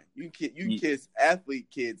goodbye. You can kiss athlete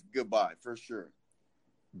kids goodbye for sure.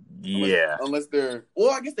 Yeah. Unless they're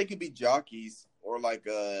I guess they could be jockeys or like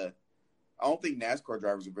I don't think NASCAR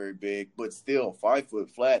drivers are very big, but still 5 foot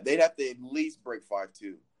flat. They'd have to at least break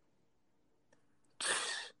 5'2".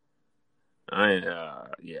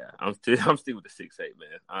 I'm still with the 6'8",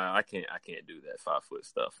 man. I can't do that 5 foot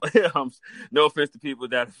stuff. No offense to people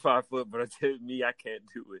that are 5 foot, but I tell me I can't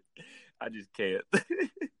do it. I just can't.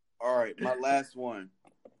 All right, my last one.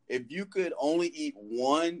 If you could only eat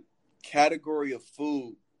one category of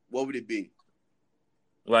food, what would it be?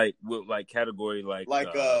 Like category like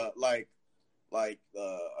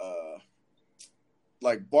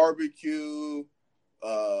barbecue,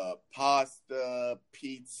 pasta,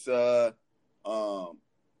 pizza,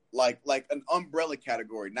 like an umbrella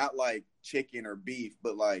category, not like chicken or beef,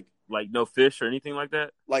 but like no fish or anything like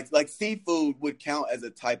that. Like seafood would count as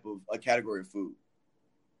a type of a category of food.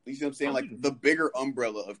 You see what I'm saying? Like the bigger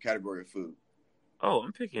umbrella of category of food. Oh,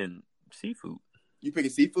 I'm picking seafood. You picking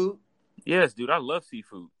seafood? Yes, dude. I love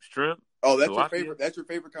seafood. Shrimp. Oh, that's tilapia. your favorite. That's your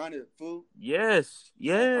favorite kind of food? Yes.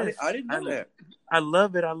 I didn't know that. I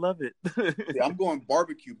love it. Yeah, I'm going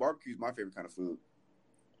barbecue. Barbecue is my favorite kind of food.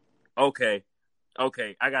 Okay.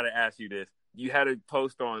 I gotta ask you this. You had a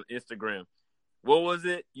post on Instagram. What was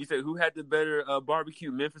it? You said who had the better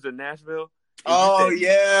barbecue, Memphis or Nashville?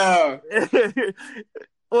 Yeah.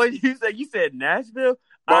 What you said Nashville?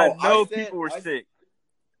 Bro, I know people were sick.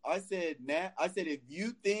 I said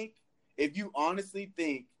if you honestly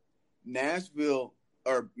think Nashville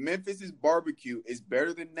or Memphis's barbecue is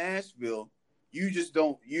better than Nashville, you just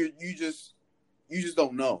don't know. You just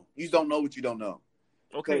don't know what you don't know.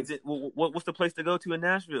 Okay, what's the place to go to in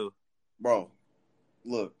Nashville? Bro,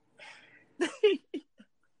 look.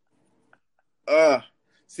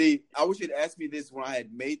 See, I wish you'd asked me this when I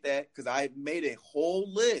had made that, because I had made a whole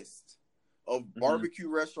list of barbecue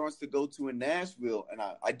restaurants to go to in Nashville, and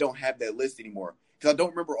I don't have that list anymore because I don't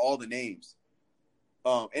remember all the names.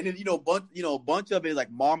 And then a bunch of it like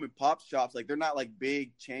mom and pop shops. Like they're not like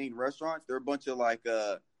big chain restaurants. They're a bunch of like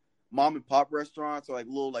mom and pop restaurants or like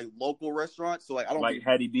little like local restaurants. So like I don't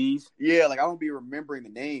Hattie B's. Yeah, like I don't be remembering the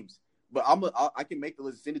names, but I can make the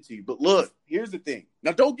list and send it to you. But look, here's the thing.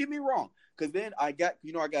 Now don't get me wrong, because then I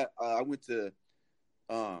went to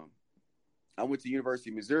University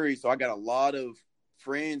of Missouri, so I got a lot of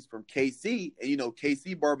friends from KC, and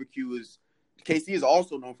KC is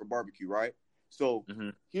also known for barbecue, right? So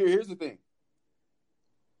here's the thing.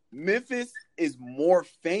 Memphis is more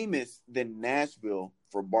famous than Nashville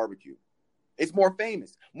for barbecue. It's more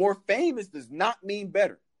famous. More famous does not mean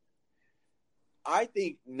better. I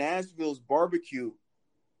think Nashville's barbecue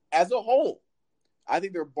as a whole, I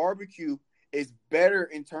think their barbecue is better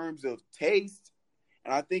in terms of taste,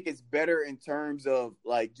 and I think it's better in terms of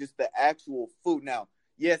like just the actual food. Now,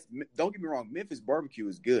 yes, don't get me wrong, Memphis barbecue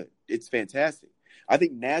is good. It's fantastic. I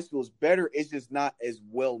think Nashville's better. It's just not as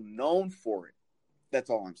well known for it. That's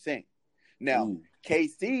all I'm saying. Now, Ooh.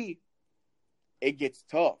 KC, it gets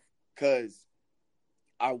tough because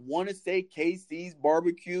I want to say KC's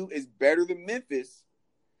barbecue is better than Memphis.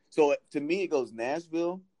 So to me, it goes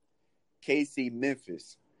Nashville, KC,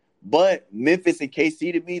 Memphis. But Memphis and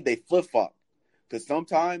KC to me, they flip flop. Because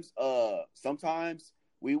sometimes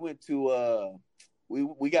we went to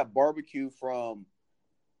we got barbecue from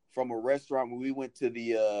a restaurant when we went to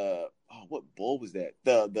the what bowl was that?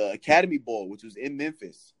 The Academy Bowl, which was in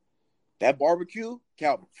Memphis. That barbecue,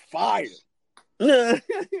 Calvin, fire.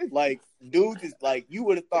 Like dudes is like you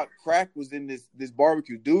would have thought crack was in this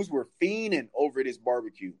barbecue. Dudes were fiending over this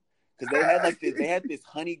barbecue because they had this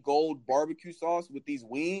honey gold barbecue sauce with these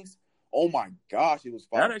wings. Oh my gosh, it was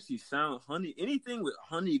fire. That actually sounds anything with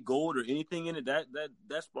honey gold or anything in it,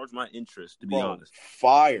 that sparks my interest, to be honest.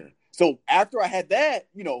 Fire. So after I had that,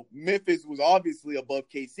 Memphis was obviously above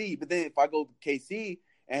KC. But then if I go to KC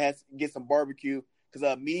and get some barbecue, because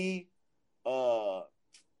I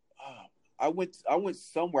went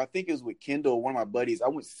somewhere. I think it was with Kendall, one of my buddies. I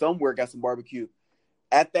went somewhere, got some barbecue.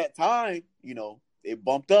 At that time, it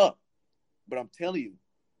bumped up. But I'm telling you,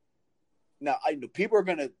 now I know people are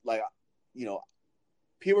gonna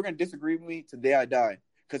people are gonna disagree with me today I die.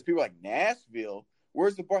 Because people are like, Nashville,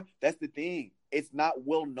 where's the bar? That's the thing. It's not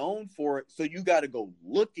well known for it, so you got to go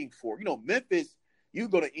looking for it. Memphis, you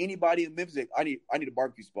go to anybody in Memphis, I need a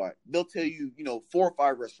barbecue spot. They'll tell you, 4 or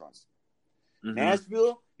 5 restaurants. Mm-hmm.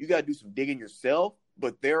 Nashville, you got to do some digging yourself,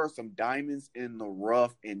 but there are some diamonds in the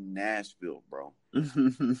rough in Nashville, bro.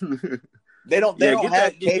 They don't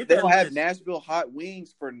have Nashville hot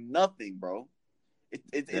wings for nothing, bro.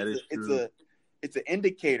 It's an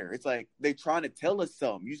indicator. It's like they're trying to tell us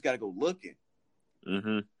something. You just got to go looking.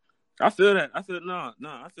 Mm-hmm. I feel that. I feel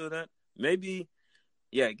that. Maybe,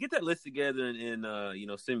 get that list together and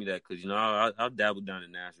send me that because I'll dabble down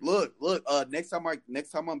in Nashville. Look. Next time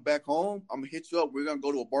I'm back home, I'm gonna hit you up. We're gonna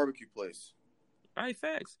go to a barbecue place. All right,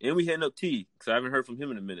 facts. And we heading up T because I haven't heard from him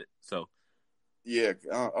in a minute. So, yeah,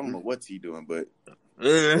 I don't know what T doing, but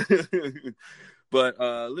but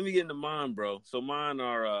let me get into mine, bro. So mine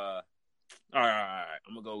are all right.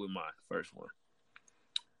 I'm gonna go with mine first one.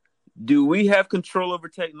 Do we have control over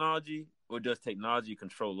technology, or does technology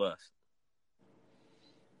control us?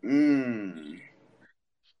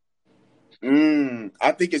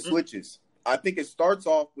 I think it switches. I think it starts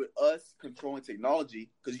off with us controlling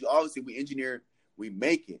technology because obviously we engineer it, we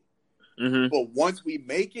make it. Mm-hmm. But once we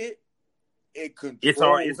make it, it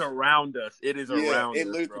controls. It's around us. It is around us. It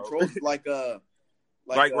literally controls like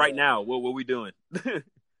right now. What we doing?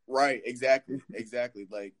 Right. Exactly.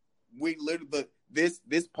 Like we literally this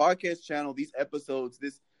podcast channel, these episodes,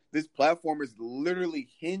 this platform is literally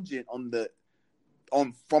hinging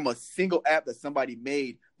from a single app that somebody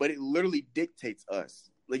made, but it literally dictates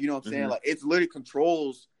us. Like, you know what I'm saying? Like, it's literally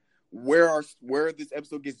controls where this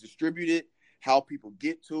episode gets distributed, how people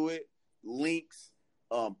get to it, links,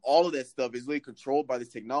 all of that stuff is literally controlled by this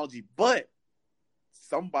technology. But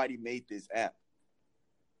somebody made this app.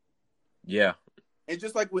 Yeah. And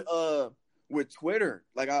just like with Twitter,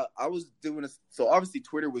 like I was doing so obviously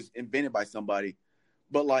Twitter was invented by somebody.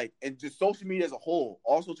 But and just social media as a whole,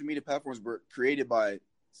 all social media platforms were created by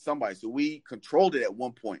somebody. So we controlled it at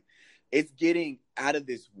one point. It's getting out of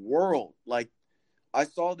this world. Like I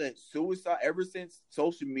saw that suicide, ever since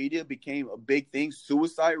social media became a big thing,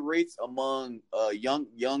 suicide rates among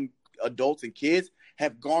young adults and kids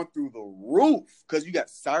have gone through the roof because you got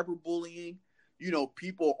cyberbullying.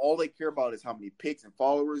 People, all they care about is how many pics and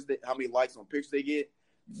followers, how many likes on pictures they get.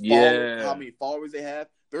 How many followers they have.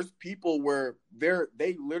 There's people where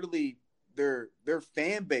they literally their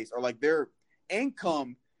fan base or like their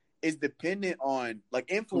income is dependent on like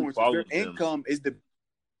influencers. Their income is the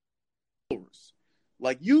followers.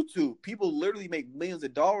 Like YouTube, people literally make millions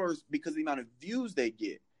of dollars because of the amount of views they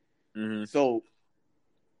get. Mm-hmm. So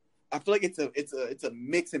I feel like it's a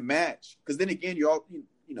mix and match. Because then again, I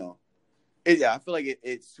feel like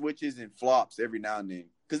it switches and flops every now and then.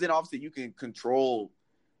 Because then obviously you can control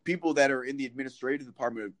people that are in the administrative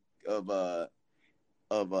department of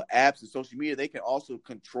apps and social media. They can also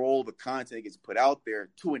control the content that gets put out there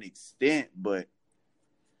to an extent, but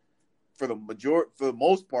for the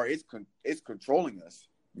most part, it's controlling us.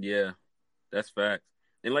 Yeah, that's fact.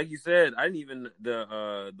 And like you said, I didn't even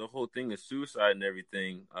the whole thing of suicide and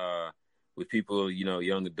everything with people,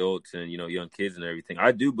 young adults and young kids and everything.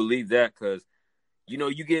 I do believe that because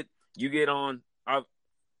you get on.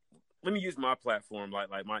 Let me use my platform, like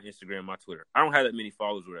my Instagram, my Twitter. I don't have that many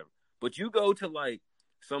followers, or whatever. But you go to like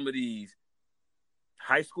some of these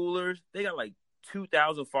high schoolers, they got like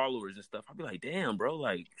 2,000 followers and stuff. I'll be like, damn, bro,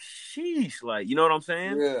 like, sheesh, like, you know what I'm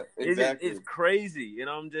saying? Yeah, exactly. It's crazy, and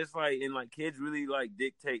I'm just like, and like kids really like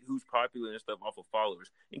dictate who's popular and stuff off of followers.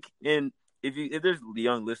 And if there's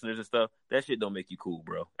young listeners and stuff, that shit don't make you cool,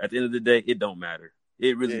 bro. At the end of the day, it don't matter.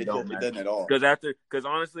 It really don't matter. It doesn't at all. Because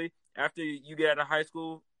honestly, after you get out of high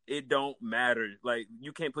school, it don't matter. Like,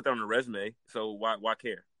 you can't put that on a resume, so why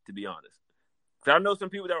care? To be honest, because I know some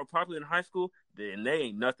people that were popular in high school, and they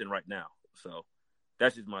ain't nothing right now. So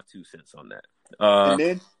that's just my 2 cents on that.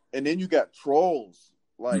 And then you got trolls.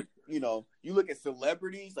 Like, you look at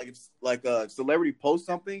celebrities. Like, if a celebrity posts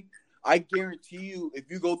something, I guarantee you, if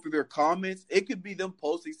you go through their comments, it could be them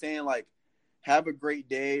posting saying like, "Have a great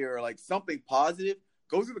day" or like something positive.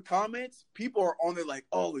 Go through the comments. People are on there like,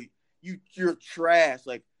 "Oh, you're trash.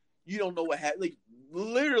 Like, you don't know what happened." Like,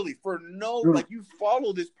 literally for no, like, you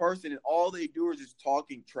follow this person and all they do is just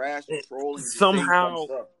talking trash and trolling.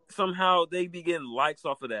 Somehow they be getting likes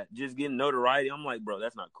off of that, just getting notoriety. I'm like, bro,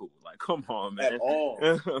 that's not cool. Like, come on, man. At all.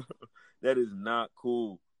 That is not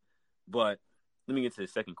cool. But let me get to the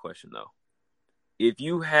second question, though. If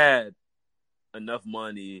you had enough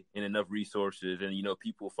money and enough resources and,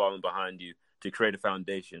 people falling behind you to create a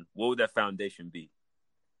foundation, what would that foundation be?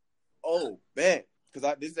 Oh, bet.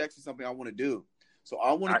 Because this is actually something I want to do. So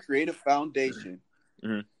I want to create a foundation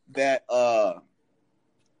that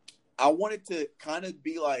I want it to kind of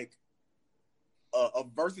be like a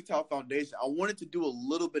versatile foundation. I want it to do a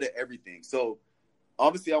little bit of everything. So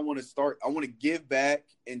obviously I want to give back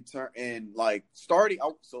start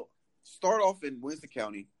off in Winston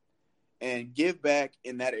County and give back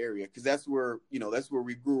in that area. Cause that's where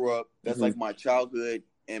we grew up. That's like my childhood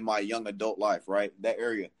and my young adult life, right? That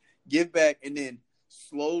area. Give back and then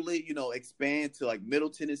slowly, expand to like Middle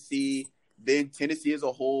Tennessee, then Tennessee as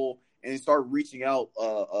a whole, and start reaching out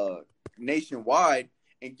nationwide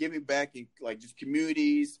and giving back in like just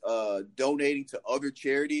communities, donating to other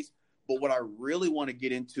charities. But what I really want to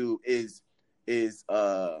get into is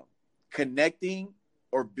connecting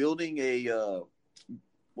or building a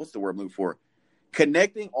what's the word I'm looking for?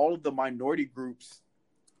 Connecting all of the minority groups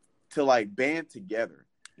to like band together.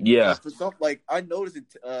 Yeah. For some, like I noticed it.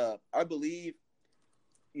 I believe,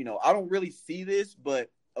 I don't really see this, but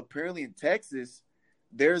apparently in Texas,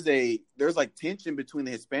 there's like tension between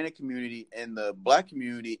the Hispanic community and the Black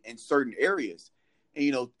community in certain areas.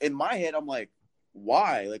 And, in my head, I'm like,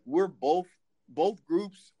 why? Like, we're both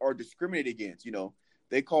groups are discriminated against.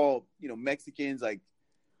 They call, Mexicans like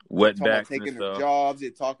wetbacks, taking their jobs.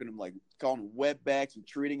 They're calling them wetbacks and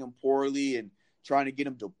treating them poorly and trying to get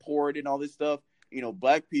them deported and all this stuff.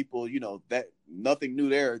 Black people, that nothing new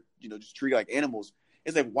there, just treat like animals.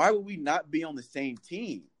 It's like, why would we not be on the same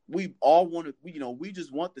team? We all want to, we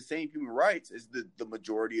just want the same human rights as the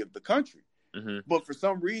majority of the country. Mm-hmm. But for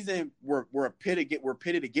some reason, we're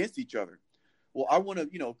pitted against each other. Well, I want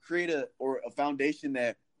to, create a foundation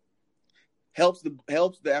that helps the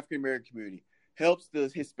African American community, helps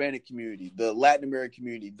the Hispanic community, the Latin American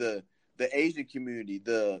community, the Asian community,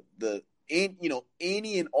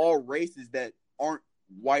 any and all races that aren't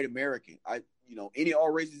white American. Any all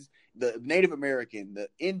races, the Native American, the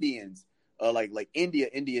Indians, like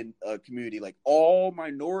Indian community, like all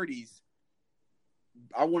minorities.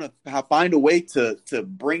 I want to find a way to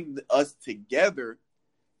bring us together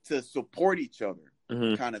to support each other,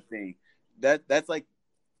 kind of thing. That's like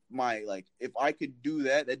if I could do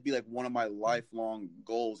that, that'd be like one of my lifelong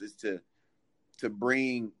goals, is to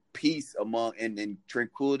bring peace among and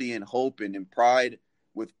tranquility and hope and pride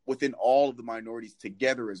within all of the minorities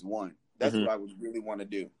together as one. That's what I would really want to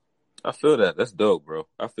do. I feel that. That's dope, bro.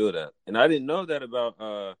 I feel that. And I didn't know that about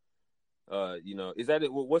is that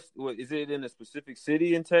it? What is it in a specific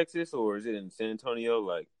city in Texas, or is it in San Antonio?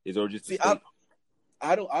 Like, or just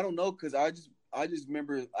I don't know, because I just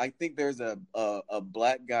remember, I think there's a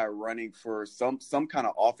Black guy running for some kind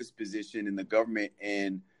of office position in the government,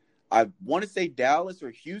 and I want to say Dallas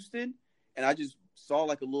or Houston, and I just saw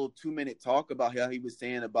like a little 2-minute talk about how he was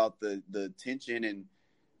saying about the tension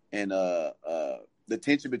and the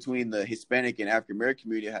tension between the Hispanic and African American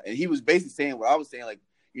community, and he was basically saying what I was saying, like,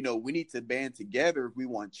 we need to band together if we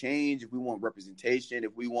want change, if we want representation,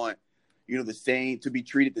 if we want the same, to be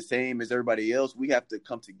treated the same as everybody else. We have to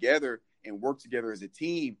come together and work together as a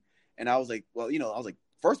team. And I was like, well,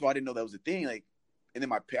 first of all, I didn't know that was a thing. Like, and then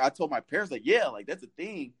I told my parents, like, yeah, like that's a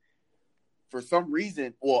thing. For some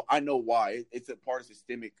reason, well, I know why. It's a part of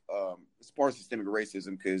systemic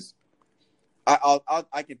racism, because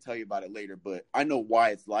I can tell you about it later, but I know why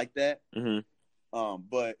it's like that.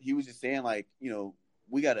 But he was just saying like,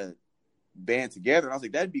 we gotta band together, and I was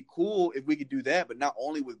like, that'd be cool if we could do that, but not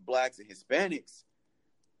only with blacks and Hispanics,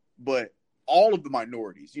 but all of the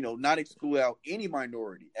minorities. Not exclude out any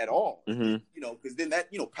minority at all. Because then that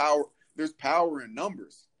power. There's power in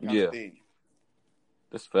numbers. Kind of thing.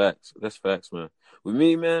 That's facts. That's facts, man. With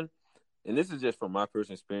me, man, and this is just from my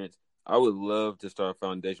personal experience, I would love to start a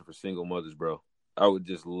foundation for single mothers, bro. I would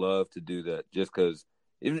just love to do that just because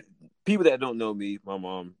people that don't know me, my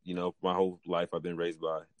mom, my whole life I've been raised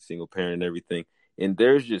by a single parent and everything. And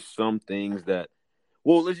there's just some things that,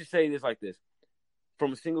 well, let's just say this like this.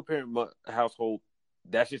 From a single parent household,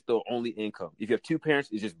 that's just the only income. If you have two parents,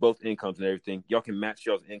 it's just both incomes and everything. Y'all can match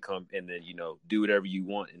y'all's income and then, do whatever you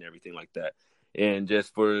want and everything like that. And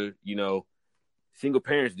just for, single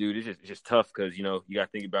parents, dude, it's just tough because, you got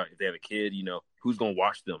to think about if they have a kid, who's going to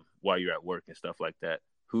watch them while you're at work and stuff like that.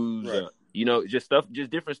 Who's, right. Just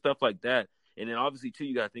different stuff like that. And then obviously, too,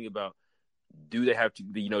 you got to think about, do they have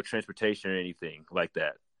to, transportation or anything like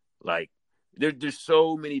that? Like, there's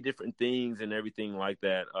so many different things and everything like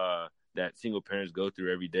that that single parents go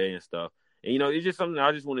through every day and stuff. And, it's just something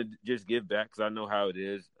I just want to just give back because I know how it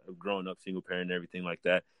is of growing up single parent and everything like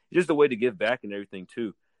that. It's just a way to give back and everything,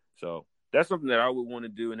 too. So that's something that I would want to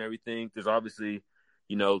do and everything. There's obviously,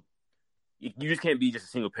 you just can't be just a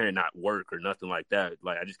single parent, not work or nothing like that.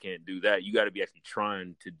 Like, I just can't do that. You got to be actually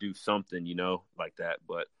trying to do something, like that.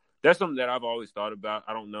 But that's something that I've always thought about.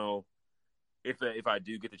 I don't know if I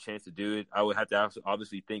do get the chance to do it. I would have to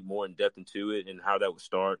obviously think more in depth into it and how that would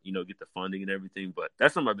start, get the funding and everything. But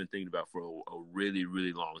that's something I've been thinking about for a really,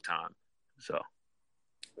 really long time. So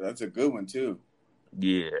that's a good one too.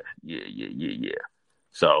 Yeah.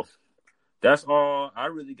 So that's all I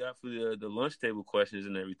really got for the lunch table questions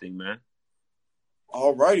and everything, man.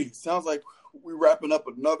 All righty. Sounds like we're wrapping up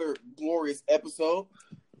another glorious episode.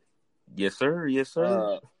 Yes, sir. You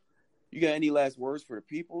got any last words for the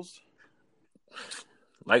peoples?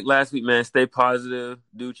 Like last week, man, stay positive,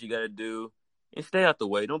 do what you got to do, and stay out the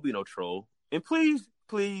way. Don't be no troll. And please,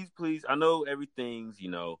 I know everything's,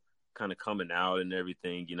 kind of coming out and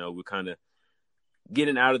everything. We're kind of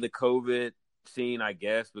getting out of the COVID scene, I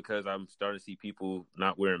guess, because I'm starting to see people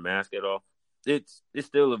not wearing masks at all. It's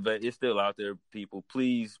still out there, people.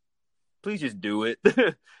 Please just do it.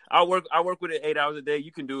 I work with it 8 hours a day.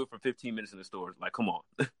 You can do it for 15 minutes in the stores. Like, come on.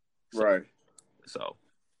 Right. So.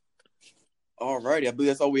 All righty. I believe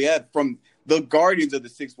that's all we have from the Guardians of the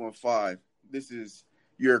 615. This is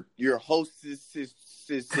your host,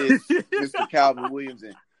 Mr. Calvin Williams,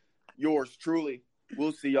 and yours truly.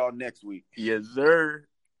 We'll see y'all next week. Yes, sir.